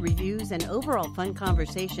 interviews, reviews, and overall fun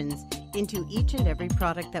conversations into each and every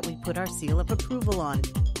product that we put our seal of approval on.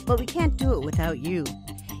 But we can't do it without you.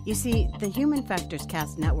 You see, the Human Factors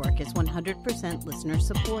Cast network is 100%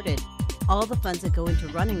 listener-supported. All the funds that go into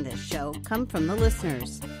running this show come from the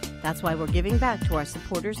listeners. That's why we're giving back to our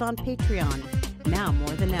supporters on Patreon, now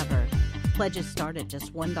more than ever. Pledges start at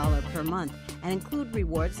just $1 per month and include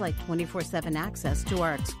rewards like 24/7 access to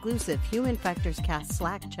our exclusive Human Factors Cast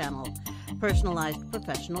Slack channel, personalized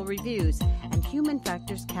professional reviews, and Human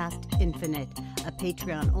Factors Cast Infinite, a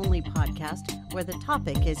Patreon-only podcast where the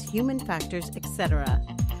topic is human factors, etc.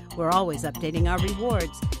 We're always updating our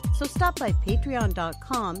rewards, so stop by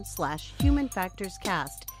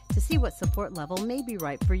patreon.com/humanfactorscast to see what support level may be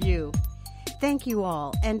right for you. Thank you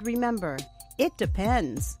all, and remember, it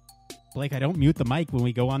depends. Blake, I don't mute the mic when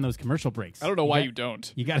we go on those commercial breaks. I don't know why you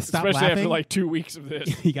don't. You got to stop Especially laughing. after like 2 weeks of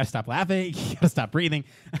this. You got to stop laughing. You got to stop breathing.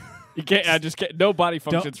 You can't. I just can't. No body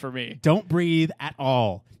functions for me. Don't breathe at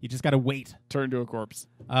all. You just got to wait. Turn to a corpse.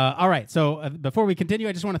 All right. So before we continue,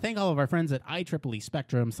 I just want to thank all of our friends at IEEE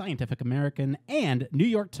Spectrum, Scientific American, and New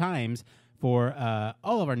York Times for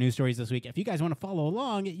all of our news stories this week. If you guys want to follow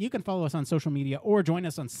along, you can follow us on social media or join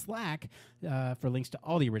us on Slack for links to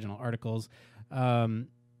all the original articles.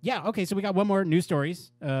 Yeah, okay, so we got one more news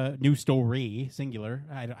stories. News story, singular.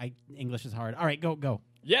 English is hard. All right, go.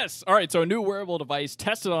 Yes. All right. So a new wearable device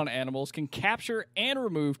tested on animals can capture and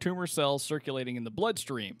remove tumor cells circulating in the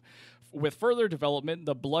bloodstream. With further development,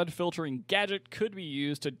 the blood filtering gadget could be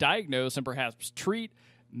used to diagnose and perhaps treat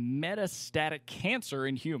metastatic cancer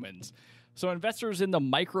in humans. So investors in the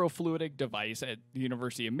microfluidic device at the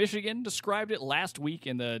University of Michigan described it last week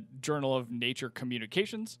in the Journal of Nature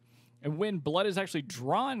Communications. And when blood is actually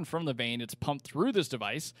drawn from the vein, it's pumped through this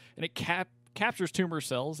device, and it captures tumor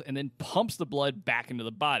cells and then pumps the blood back into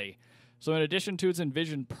the body. So in addition to its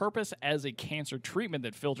envisioned purpose as a cancer treatment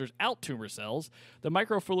that filters out tumor cells, the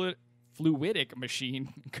microfluidic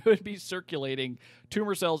machine could be circulating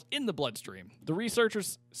tumor cells in the bloodstream. The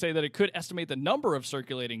researchers say that it could estimate the number of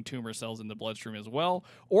circulating tumor cells in the bloodstream as well,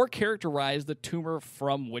 or characterize the tumor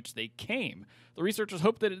from which they came. The researchers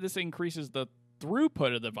hope that this increases the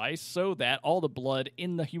throughput of the device so that all the blood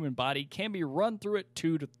in the human body can be run through it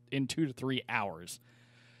in 2 to 3 hours.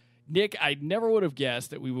 Nick, I never would have guessed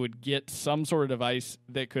that we would get some sort of device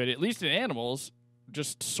that could, at least in animals,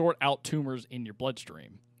 just sort out tumors in your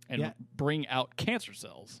bloodstream and bring out cancer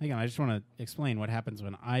cells. Hang on, I just want to explain what happens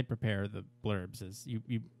when I prepare the blurbs. Is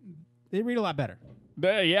they read a lot better.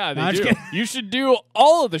 Yeah, they do. You should do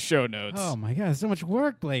all of the show notes. Oh my God, so much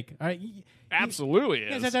work, Blake. All right, absolutely. You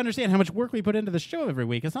guys have to understand how much work we put into the show every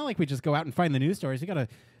week. It's not like we just go out and find the news stories. We got to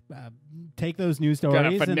take those news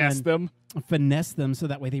stories and finesse them so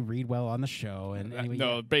that way they read well on the show. And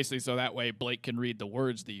anyway, basically so that way Blake can read the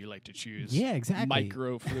words that you like to choose. Yeah, exactly.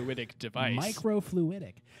 Microfluidic device.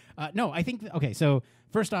 Microfluidic. No, I think okay. So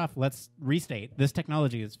first off, let's restate: this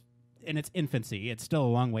technology is in its infancy. It's still a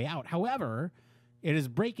long way out. However, it is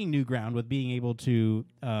breaking new ground with being able to,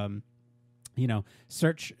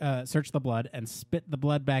 search the blood and spit the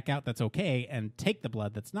blood back out that's okay, and take the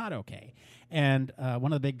blood that's not okay. And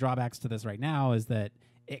one of the big drawbacks to this right now is that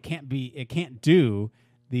it can't do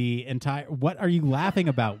the entire. What are you laughing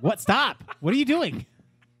about? What? Stop! What are you doing?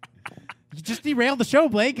 You just derailed the show,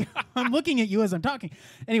 Blake. I'm looking at you as I'm talking.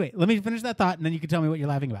 Anyway, let me finish that thought, and then you can tell me what you're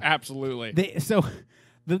laughing about. Absolutely.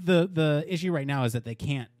 The issue right now is that they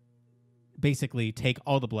can't basically take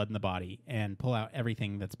all the blood in the body and pull out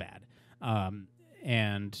everything that's bad.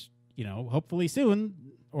 And hopefully soon,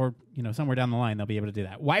 or somewhere down the line, they'll be able to do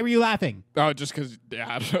that. Why were you laughing? Oh, just because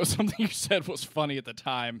I don't know, something you said was funny at the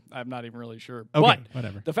time. I'm not even really sure. Okay, but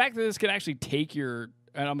whatever. The fact that this can actually take your,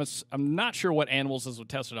 and I'm not sure what animals this was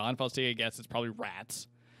tested on. If I was taking a guess, it's probably rats.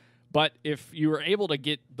 But if you were able to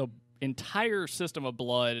get the entire system of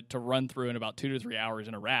blood to run through in about 2 to 3 hours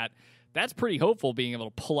in a rat, that's pretty hopeful, being able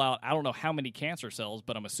to pull out, I don't know how many cancer cells,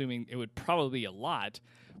 but I'm assuming it would probably be a lot.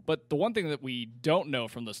 But the one thing that we don't know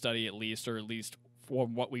from the study, at least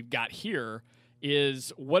from what we've got here,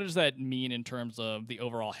 is what does that mean in terms of the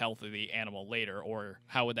overall health of the animal later, or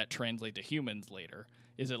how would that translate to humans later?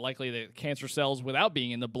 Is it likely that cancer cells, without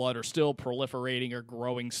being in the blood, are still proliferating or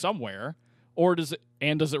growing somewhere, or does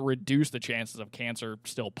it reduce the chances of cancer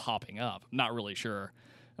still popping up? I'm not really sure.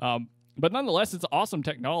 But nonetheless, it's awesome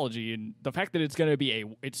technology, and the fact that it's going to be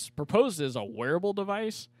it's proposed as a wearable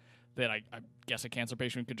device that I guess a cancer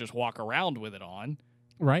patient could just walk around with it on.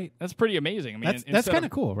 Right. That's pretty amazing. I mean, that's kind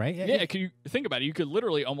of cool, right? Yeah. Can you think about it? You could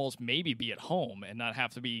literally almost maybe be at home and not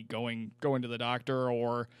have to be going to the doctor,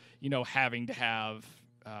 or having to have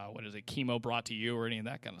chemo brought to you or any of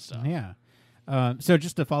that kind of stuff. Yeah. So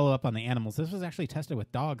just to follow up on the animals, this was actually tested with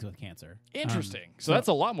dogs with cancer. Interesting. So that's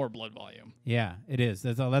a lot more blood volume. Yeah, it is.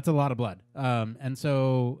 That's a lot of blood. And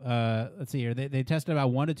so let's see here. They tested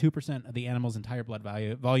about 1 to 2% of the animal's entire blood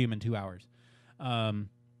volume in 2 hours.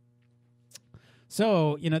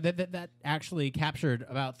 So that actually captured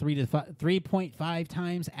about 3.5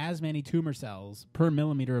 times as many tumor cells per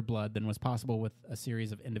millimeter of blood than was possible with a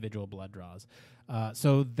series of individual blood draws.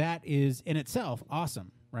 So that is in itself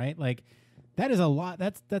awesome, right? Like, that is a lot.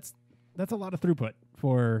 That's a lot of throughput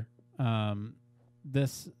for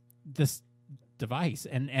this device,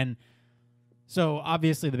 and so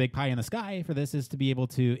obviously the big pie in the sky for this is to be able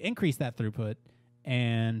to increase that throughput,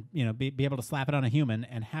 and be able to slap it on a human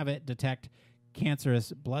and have it detect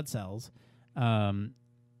cancerous blood cells,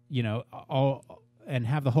 and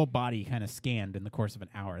have the whole body kind of scanned in the course of an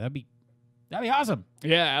hour. That'd be awesome.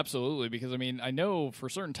 Yeah, absolutely. Because I know for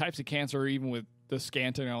certain types of cancer, even with the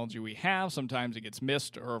scan technology we have, sometimes it gets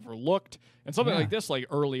missed or overlooked. And something like this, like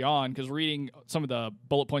early on, because reading some of the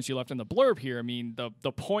bullet points you left in the blurb here,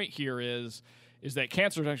 the point here is that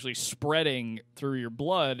cancer is actually spreading through your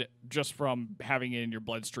blood just from having it in your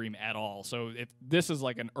bloodstream at all. So if this is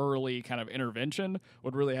like an early kind of intervention,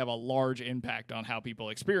 would really have a large impact on how people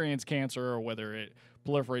experience cancer or whether it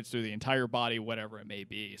proliferates through the entire body, whatever it may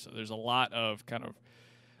be. So there's a lot of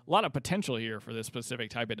potential here for this specific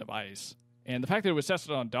type of device. And the fact that it was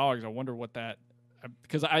tested on dogs, I wonder what that,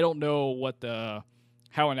 because I don't know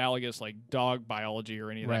how analogous like dog biology or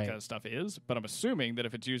any of that kind of stuff is, but I'm assuming that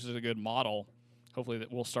if it's used as a good model, hopefully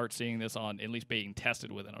that we'll start seeing this on at least being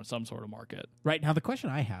tested with it on some sort of market. Right. Now the question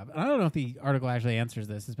I have, and I don't know if the article actually answers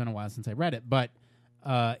this, it's been a while since I read it, but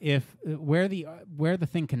where the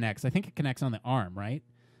thing connects, I think it connects on the arm, right?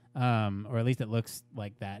 Or at least it looks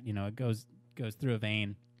like that. It goes through a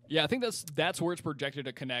vein. Yeah, I think that's where it's projected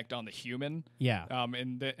to connect on the human. Yeah.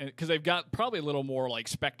 And because they've got probably a little more like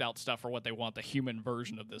spec'd out stuff for what they want the human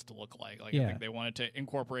version of this to look like. Like I think they wanted to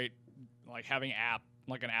incorporate like having an app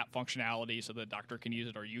functionality so the doctor can use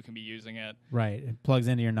it or you can be using it. Right. It plugs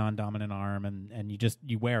into your non-dominant arm and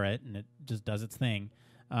you wear it and it just does its thing.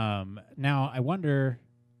 Now I wonder,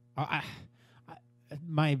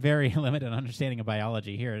 my very limited understanding of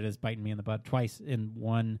biology here, it is biting me in the butt twice in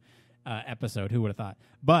one episode. Who would have thought?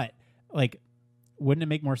 But like, wouldn't it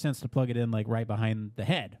make more sense to plug it in like right behind the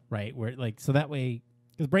head, right? Where like so that way,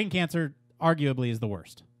 because brain cancer arguably is the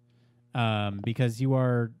worst, because you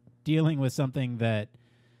are dealing with something that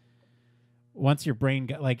once your brain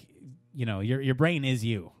got like your brain is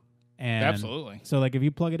you, and absolutely. So like if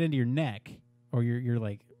you plug it into your neck or your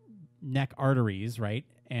like neck arteries, right,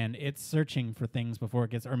 and it's searching for things before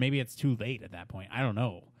it gets, or maybe it's too late at that point. I don't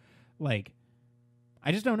know, like.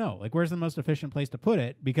 I just don't know. Like, where's the most efficient place to put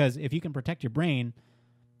it? Because if you can protect your brain,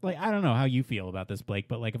 like, I don't know how you feel about this, Blake,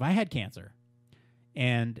 but like, if I had cancer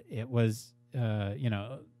and it was, in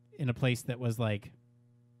a place that was like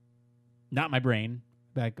not my brain,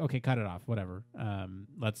 like, okay, cut it off, whatever.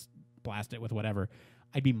 Let's blast it with whatever.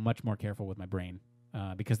 I'd be much more careful with my brain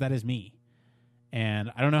because that is me,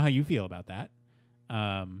 and I don't know how you feel about that.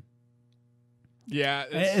 Yeah,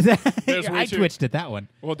 I twitched at that one.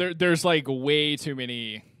 Well, there's like way too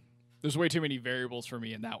many variables for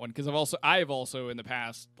me in that one because I've also in the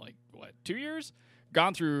past 2 years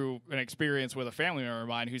gone through an experience with a family member of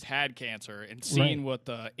mine who's had cancer and seen what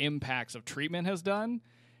the impacts of treatment has done,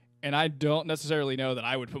 and I don't necessarily know that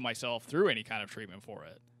I would put myself through any kind of treatment for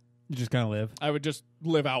it. You just kind of live. I would just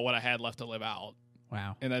live out what I had left to live out.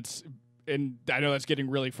 Wow, and I know that's getting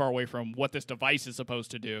really far away from what this device is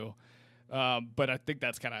supposed to do. But I think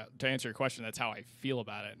that's kind of, to answer your question, that's how I feel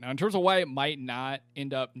about it. Now, in terms of why it might not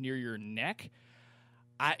end up near your neck,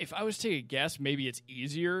 if I was to take a guess, maybe it's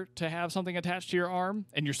easier to have something attached to your arm,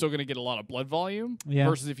 and you're still going to get a lot of blood volume. Yeah.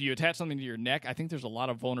 Versus if you attach something to your neck, I think there's a lot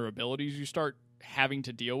of vulnerabilities you start having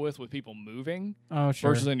to deal with people moving. Oh,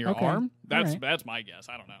 sure. Versus in your arm. That's my guess.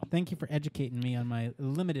 I don't know. Thank you for educating me on my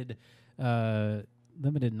limited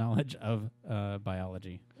knowledge of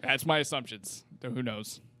biology. That's my assumptions. Who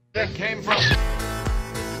knows? It came from.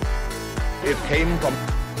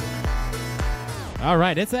 All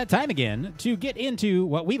right, it's that time again to get into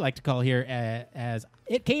what we like to call here as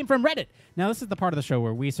It Came From Reddit. Now, this is the part of the show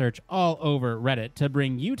where we search all over Reddit to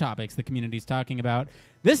bring you topics the community's talking about.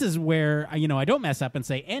 This is where, I don't mess up and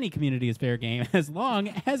say any community is fair game as long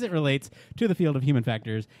as it relates to the field of human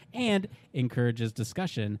factors and encourages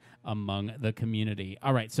discussion among the community.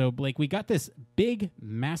 All right, so, Blake, we got this big,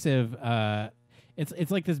 massive...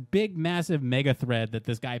 It's like this big, massive mega thread that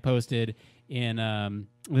this guy posted in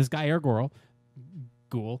this guy or girl.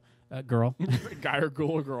 Guy or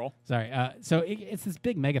ghoul or girl. Sorry. So it's this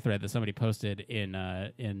big mega thread that somebody posted in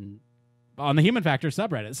on the Human Factors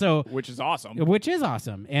subreddit. So which is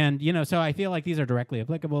awesome. And so I feel like these are directly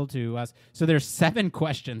applicable to us. So there's 7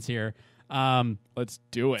 questions here. Let's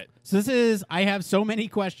do it. So I have so many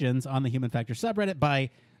questions on the Human Factors subreddit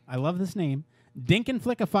by, I love this name,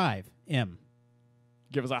 Dinkinflicka5M.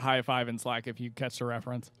 Give us a high five in Slack if you catch the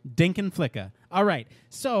reference. Dinkinflicka. All right.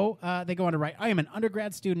 So they go on to write, I am an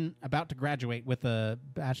undergrad student about to graduate with a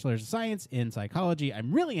bachelor's of science in psychology.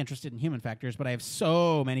 I'm really interested in human factors, but I have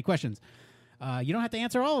so many questions. You don't have to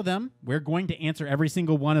answer all of them. We're going to answer every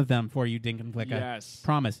single one of them for you, Dinkinflicka. Yes.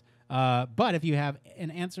 Promise. But if you have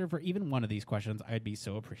an answer for even one of these questions, I'd be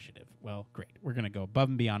so appreciative. Well, great. We're going to go above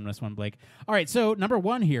and beyond this one, Blake. All right, so number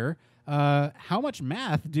one here, how much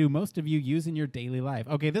math do most of you use in your daily life?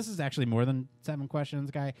 Okay, this is actually more than 7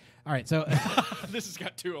 questions, guy. All right, so... This has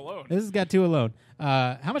got 2 alone. This has got 2 alone.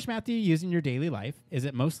 How much math do you use in your daily life? Is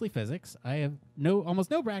it mostly physics? I have almost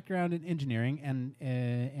no background in engineering,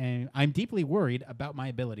 and I'm deeply worried about my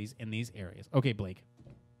abilities in these areas. Okay, Blake,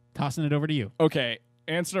 tossing it over to you. Okay,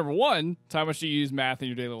 answer number 1, how much do you use math in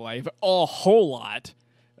your daily life? A whole lot.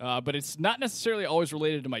 But it's not necessarily always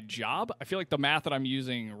related to my job. I feel like the math that I'm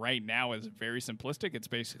using right now is very simplistic. It's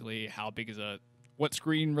basically how big is what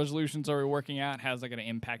screen resolutions are we working at? How's that going to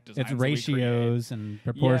impact design? It's ratios and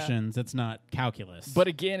proportions. Yeah. It's not calculus. But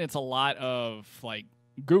again, it's a lot of like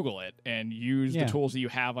Google it and use the tools that you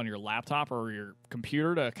have on your laptop or your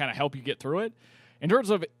computer to kind of help you get through it. In terms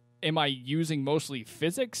of am I using mostly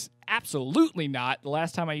physics? Absolutely not. The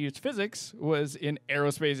last time I used physics was in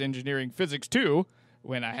aerospace engineering physics 2.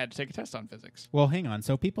 When I had to take a test on physics. Well, hang on.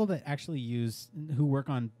 So people that actually who work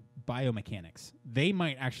on biomechanics, they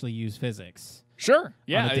might actually use physics. Sure.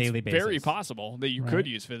 Yeah, on a daily basis. Very possible that you could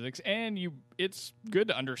use physics, and it's good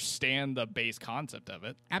to understand the base concept of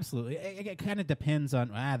it. Absolutely. It kind of depends on,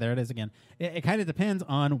 there it is again. It kind of depends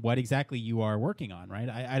on what exactly you are working on, right?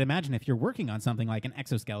 I'd imagine if you're working on something like an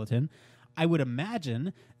exoskeleton, I would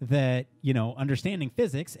imagine that, understanding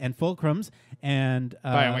physics and fulcrums and...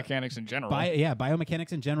 biomechanics in general.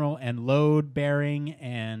 Biomechanics in general and load bearing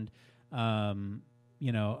and,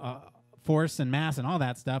 force and mass and all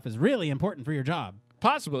that stuff is really important for your job.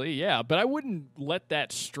 Possibly, yeah. But I wouldn't let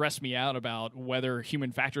that stress me out about whether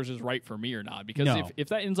human factors is right for me or not. Because if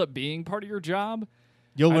that ends up being part of your job...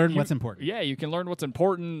 You'll learn what's important. Yeah, you can learn what's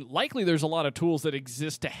important. Likely there's a lot of tools that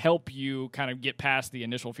exist to help you kind of get past the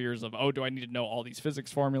initial fears of, do I need to know all these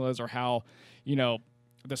physics formulas or how, how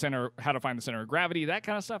to find the center of gravity, that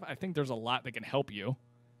kind of stuff. I think there's a lot that can help you.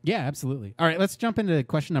 Yeah, absolutely. All right, let's jump into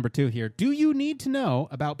question number 2 here. Do you need to know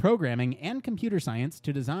about programming and computer science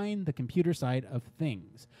to design the computer side of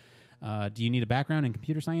things? Do you need a background in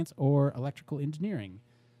computer science or electrical engineering?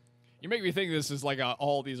 You make me think this is like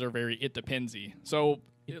all these are very it depends-y. So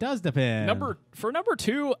it does depend. For number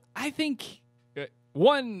 2, I think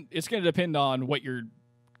one, it's going to depend on what you're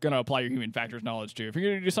going to apply your human factors knowledge to. If you're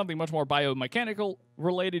going to do something much more biomechanical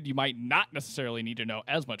related, you might not necessarily need to know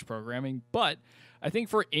as much programming. But I think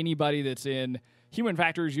for anybody that's in human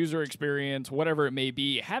factors, user experience, whatever it may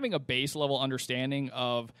be, having a base level understanding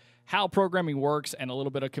of how programming works and a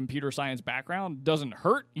little bit of computer science background doesn't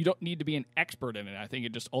hurt. You don't need to be an expert in it. I think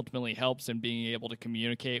it just ultimately helps in being able to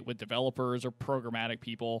communicate with developers or programmatic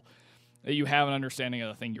people that you have an understanding of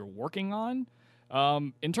the thing you're working on.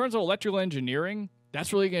 In terms of electrical engineering,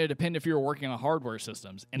 that's really going to depend if you're working on hardware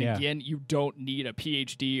systems. And again, you don't need a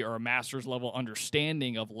PhD or a master's level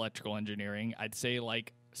understanding of electrical engineering. I'd say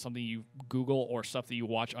like something you Google or stuff that you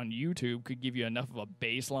watch on YouTube could give you enough of a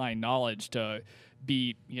baseline knowledge to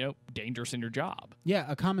be, dangerous in your job. Yeah,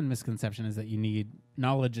 a common misconception is that you need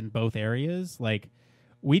knowledge in both areas. Like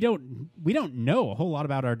we don't know a whole lot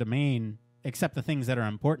about our domain except the things that are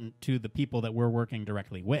important to the people that we're working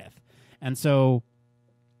directly with. And so,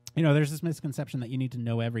 there's this misconception that you need to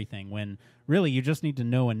know everything when really you just need to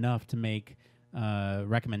know enough to make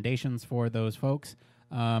recommendations for those folks.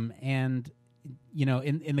 In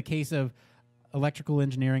the case of electrical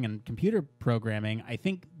engineering and computer programming, I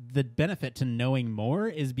think the benefit to knowing more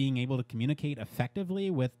is being able to communicate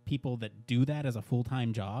effectively with people that do that as a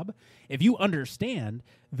full-time job. If you understand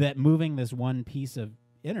that moving this one piece of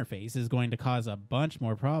interface is going to cause a bunch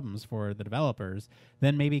more problems for the developers,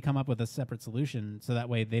 then maybe come up with a separate solution so that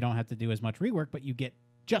way they don't have to do as much rework, but you get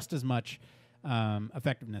just as much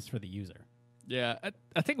effectiveness for the user. Yeah,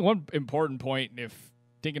 I think one important point, if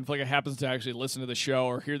Dink and Flicka happens to actually listen to the show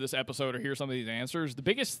or hear this episode or hear some of these answers, the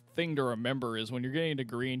biggest thing to remember is when you're getting a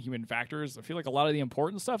degree in human factors, I feel like a lot of the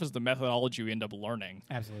important stuff is the methodology you end up learning.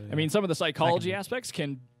 Absolutely. I mean, some of the psychology aspects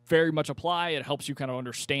can very much apply. It helps you kind of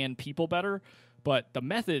understand people better. But the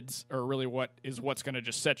methods are really what's going to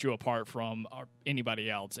just set you apart from anybody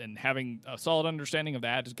else. And having a solid understanding of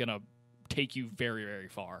that is going to take you very, very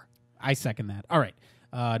far. I second that. All right.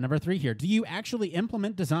 Number 3 here. Do you actually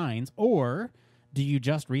implement designs or do you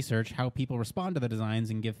just research how people respond to the designs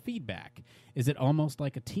and give feedback? Is it almost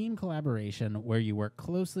like a team collaboration where you work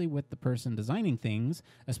closely with the person designing things,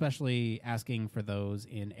 especially asking for those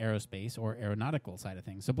in aerospace or aeronautical side of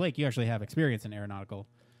things? So, Blake, you actually have experience in aeronautical.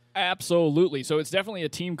 Absolutely. So it's definitely a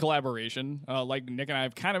team collaboration. Like Nick and I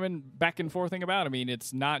have kind of been back and forthing about. I mean,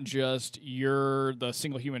 it's not just you're the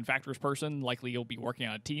single human factors person. Likely you'll be working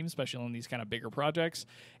on a team, especially on these kind of bigger projects.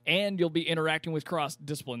 And you'll be interacting with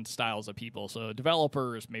cross-discipline styles of people. So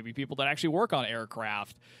developers, maybe people that actually work on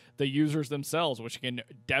aircraft, the users themselves, which can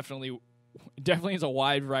definitely is a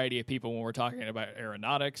wide variety of people when we're talking about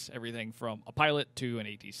aeronautics, everything from a pilot to an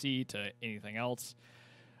ATC to anything else.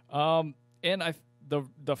 And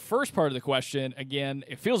the first part of the question, again,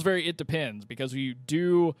 it feels very it depends, because you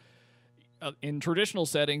do in traditional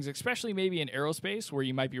settings, especially maybe in aerospace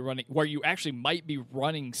where you actually might be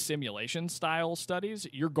running simulation style studies,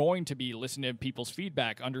 you're going to be listening to people's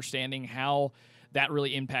feedback, understanding how that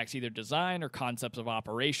really impacts either design or concepts of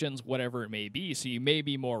operations, whatever it may be. So you may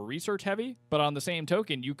be more research heavy, but on the same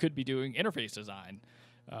token, you could be doing interface design.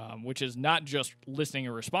 Which is not just listening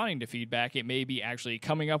and responding to feedback. It may be actually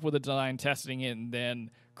coming up with a design, testing it, and then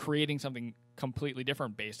creating something completely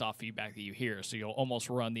different based off feedback that you hear. So you'll almost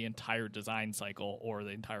run the entire design cycle or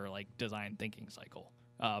the entire design thinking cycle.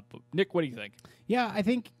 But Nick, what do you think? Yeah, I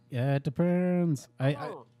think it depends.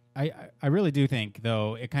 I really do think,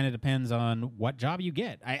 though, it kind of depends on what job you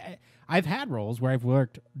get. I've had roles where I've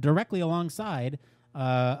worked directly alongside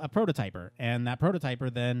a prototyper, and that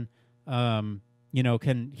prototyper then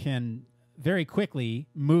can very quickly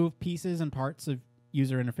move pieces and parts of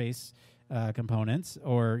user interface components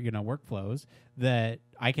or workflows that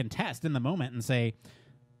I can test in the moment and say,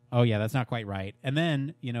 oh yeah, that's not quite right. And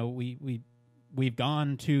then we've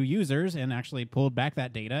gone to users and actually pulled back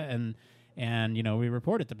that data and we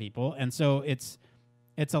report it to people. And so it's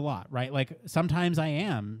a lot, right? Like sometimes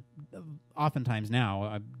oftentimes now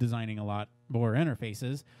I'm designing a lot more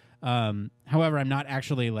interfaces. However, I'm not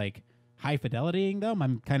actually high fidelitying them.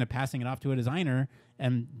 I'm kind of passing it off to a designer,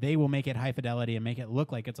 and they will make it high fidelity and make it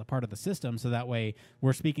look like it's a part of the system, so that way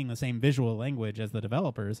we're speaking the same visual language as the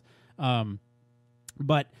developers.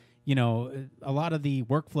 But a lot of the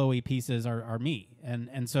workflowy pieces are me,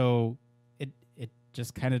 and so it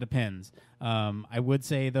just kind of depends. I would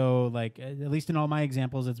say though, at least in all my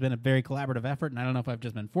examples, it's been a very collaborative effort, and I don't know if I've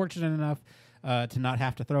just been fortunate enough to not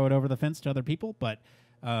have to throw it over the fence to other people, but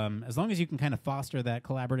as long as you can kind of foster that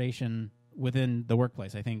collaboration within the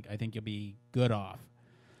workplace, I think you'll be good off.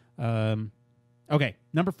 Okay,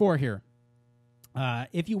 number 4 here.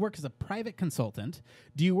 If you work as a private consultant,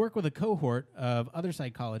 do you work with a cohort of other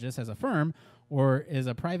psychologists as a firm, or is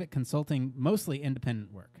a private consulting mostly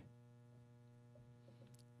independent work?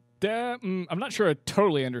 I'm not sure I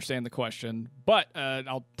totally understand the question, but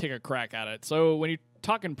I'll take a crack at it. So when you're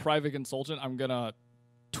talking private consultant, I'm going to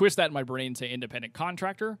twist that in my brain and say independent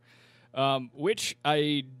contractor, which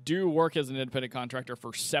I do work as an independent contractor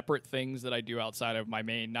for separate things that I do outside of my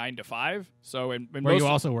main 9 to 5. So where you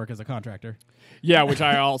also work as a contractor. Yeah, which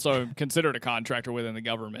I also am considered a contractor within the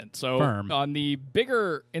government. So firm. In the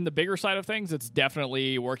bigger side of things, it's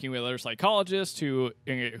definitely working with other psychologists who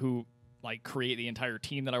create the entire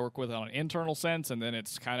team that I work with on an internal sense, and then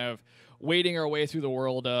it's kind of wading our way through the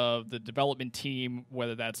world of the development team,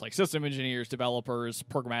 whether that's system engineers, developers,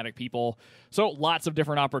 programmatic people. So lots of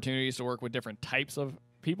different opportunities to work with different types of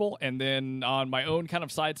people. And then on my own kind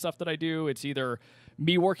of side stuff that I do, it's either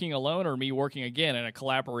me working alone or me working again in a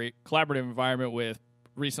collaborative environment with.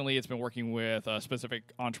 Recently, it's been working with specific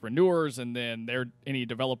entrepreneurs, and then any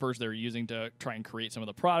developers they're using to try and create some of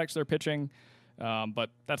the products they're pitching. But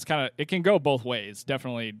that's it can go both ways.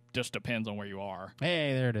 Definitely just depends on where you are.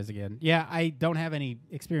 Hey, there it is again. Yeah, I don't have any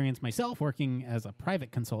experience myself working as a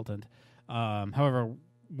private consultant. However,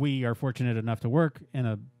 we are fortunate enough to work in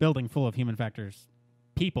a building full of human factors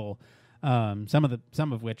people, some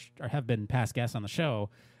of which have been past guests on the show.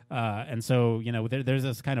 And so, there's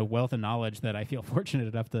this kind of wealth of knowledge that I feel fortunate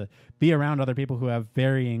enough to be around other people who have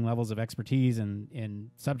varying levels of expertise in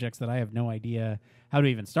subjects that I have no idea how to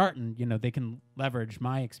even start. And, they can leverage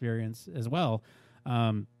my experience as well.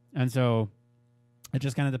 And so it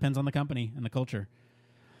just kind of depends on the company and the culture.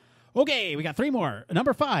 Okay, we got 3 more.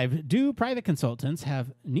 Number 5, do private consultants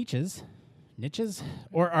have niches,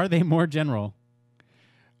 or are they more general?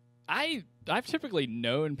 I've typically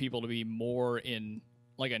known people to be more in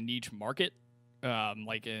a niche market. I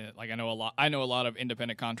know a lot of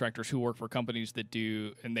independent contractors who work for companies that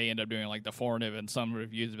do, and they end up doing the formative and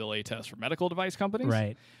summative usability tests for medical device companies.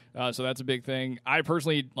 Right. So that's a big thing. I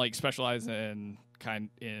personally specialize in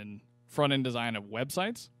front end design of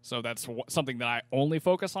websites. So that's something that I only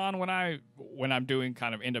focus on when I'm doing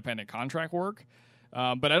kind of independent contract work.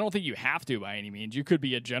 But I don't think you have to by any means. You could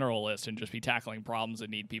be a generalist and just be tackling problems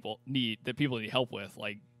that people need help with,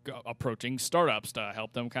 like approaching startups to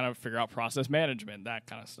help them kind of figure out process management, that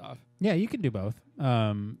kind of stuff. Yeah, you can do both.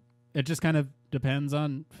 It just kind of depends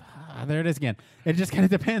on. There it is again. It just kind of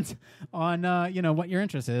depends on what your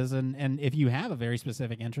interest is, and if you have a very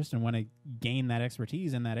specific interest and want to gain that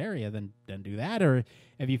expertise in that area, then do that. Or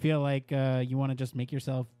if you feel like you want to just make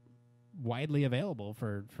yourself widely available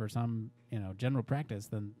for some general practice,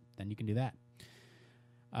 then you can do that.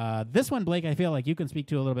 This one, Blake, I feel like you can speak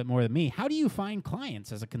to a little bit more than me. How do you find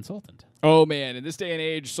clients as a consultant? Oh man, in this day and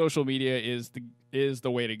age, social media is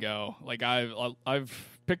the way to go. Like I've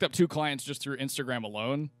picked up 2 clients just through Instagram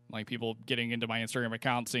alone. Like people getting into my Instagram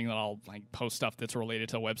account, seeing that I'll like post stuff that's related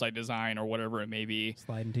to website design or whatever it may be.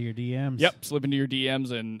 Slide into your DMs. Yep, slip into your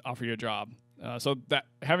DMs and offer you a job. So that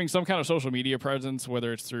having some kind of social media presence,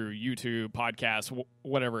 whether it's through YouTube, podcasts,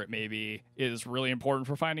 whatever it may be, is really important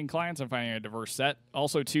for finding clients and finding a diverse set.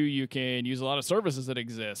 Also, too, you can use a lot of services that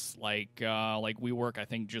exist, like WeWork. I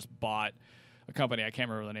think just bought a company. I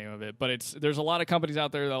can't remember the name of it, but there's a lot of companies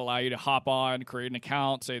out there that allow you to hop on, create an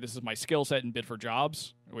account, say this is my skill set, and bid for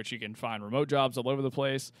jobs, which you can find remote jobs all over the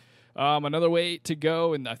place. Another way to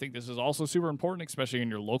go, and I think this is also super important, especially in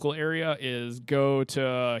your local area, is go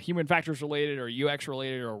to human factors related or UX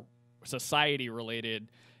related or society related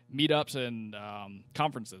meetups and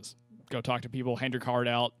conferences. Go talk to people, hand your card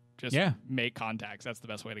out, just make contacts. That's the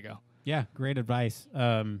best way to go. Yeah, great advice.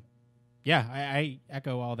 I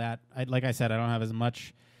echo all that. Like I said, I don't have as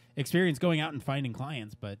much experience going out and finding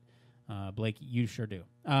clients, but Blake, you sure do.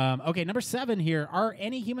 Okay, number 7 here. Are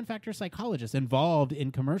any human factor psychologists involved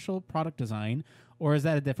in commercial product design, or is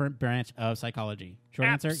that a different branch of psychology? Short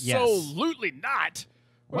answer, yes. Absolutely not.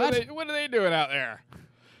 What are they doing out there?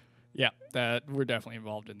 Yeah, we're definitely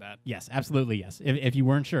involved in that. Yes, absolutely, yes. If you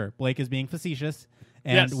weren't sure, Blake is being facetious,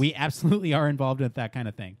 and we absolutely are involved with that kind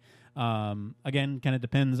of thing. Again, kind of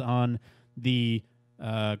depends on the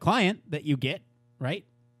client that you get, right?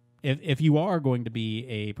 If you are going to be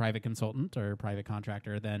a private consultant or a private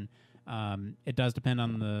contractor, then it does depend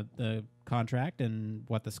on the contract and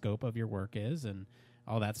what the scope of your work is and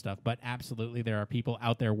all that stuff. But absolutely, there are people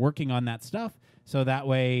out there working on that stuff. So that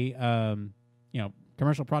way,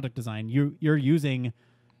 commercial product design, you're using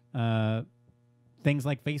things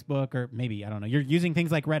like Facebook, or maybe, I don't know, you're using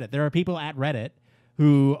things like Reddit. There are people at Reddit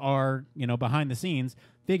who are, behind the scenes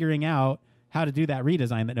figuring out how to do that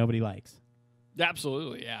redesign that nobody likes.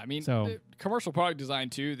 Absolutely, yeah. I mean, commercial product design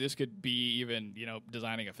too. This could be even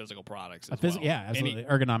designing a physical product. Yeah, absolutely.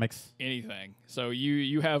 Ergonomics, anything. So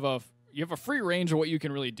you have a free range of what you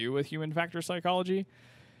can really do with human factor psychology.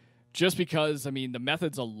 Just because the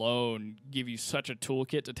methods alone give you such a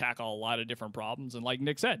toolkit to tackle a lot of different problems. And like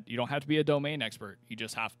Nick said, you don't have to be a domain expert. You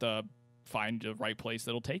just have to find the right place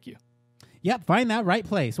that'll take you. Yep, find that right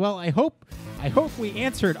place. Well, I hope we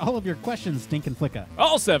answered all of your questions, Stinkin' Flicka.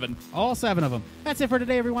 All 7 of them. That's it for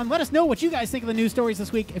today, everyone. Let us know what you guys think of the news stories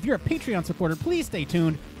this week. If you're a Patreon supporter, please stay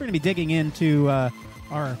tuned. We're going to be digging into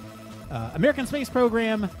our American Space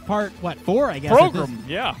Program Part 4, I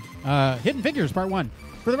guess. Hidden Figures Part 1.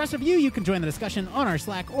 For the rest of you, you can join the discussion on our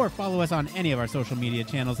Slack or follow us on any of our social media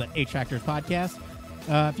channels at HFactors Podcast.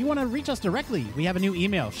 If you want to reach us directly, we have a new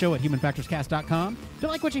email, show@humanfactorscast.com. If you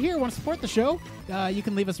like what you hear, want to support the show, you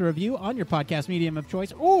can leave us a review on your podcast medium of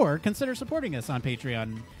choice, or consider supporting us on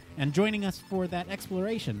Patreon and joining us for that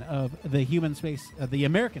exploration of the the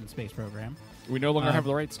American space program. We no longer have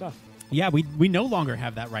the right stuff. Yeah, we no longer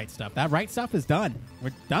have that right stuff. That right stuff is done.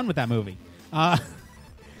 We're done with that movie. Support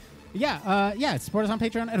us on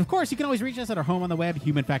Patreon. And, of course, you can always reach us at our home on the web,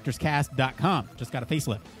 humanfactorscast.com. Just got a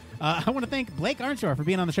facelift. I want to thank Blake Arnsdorff for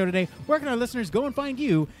being on the show today. Where can our listeners go and find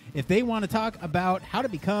you if they want to talk about how to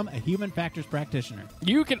become a human factors practitioner?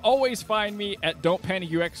 You can always find me at Don't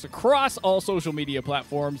Panic UX across all social media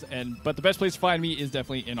platforms, but the best place to find me is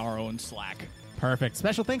definitely in our own Slack. Perfect.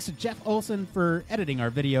 Special thanks to Jeff Olson for editing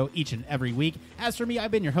our video each and every week. As for me,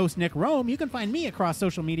 I've been your host, Nick Roome. You can find me across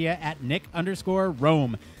social media at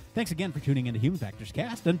Nick_Roome. Thanks again for tuning into Human Factors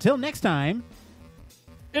Cast. Until next time,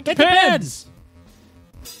 it depends.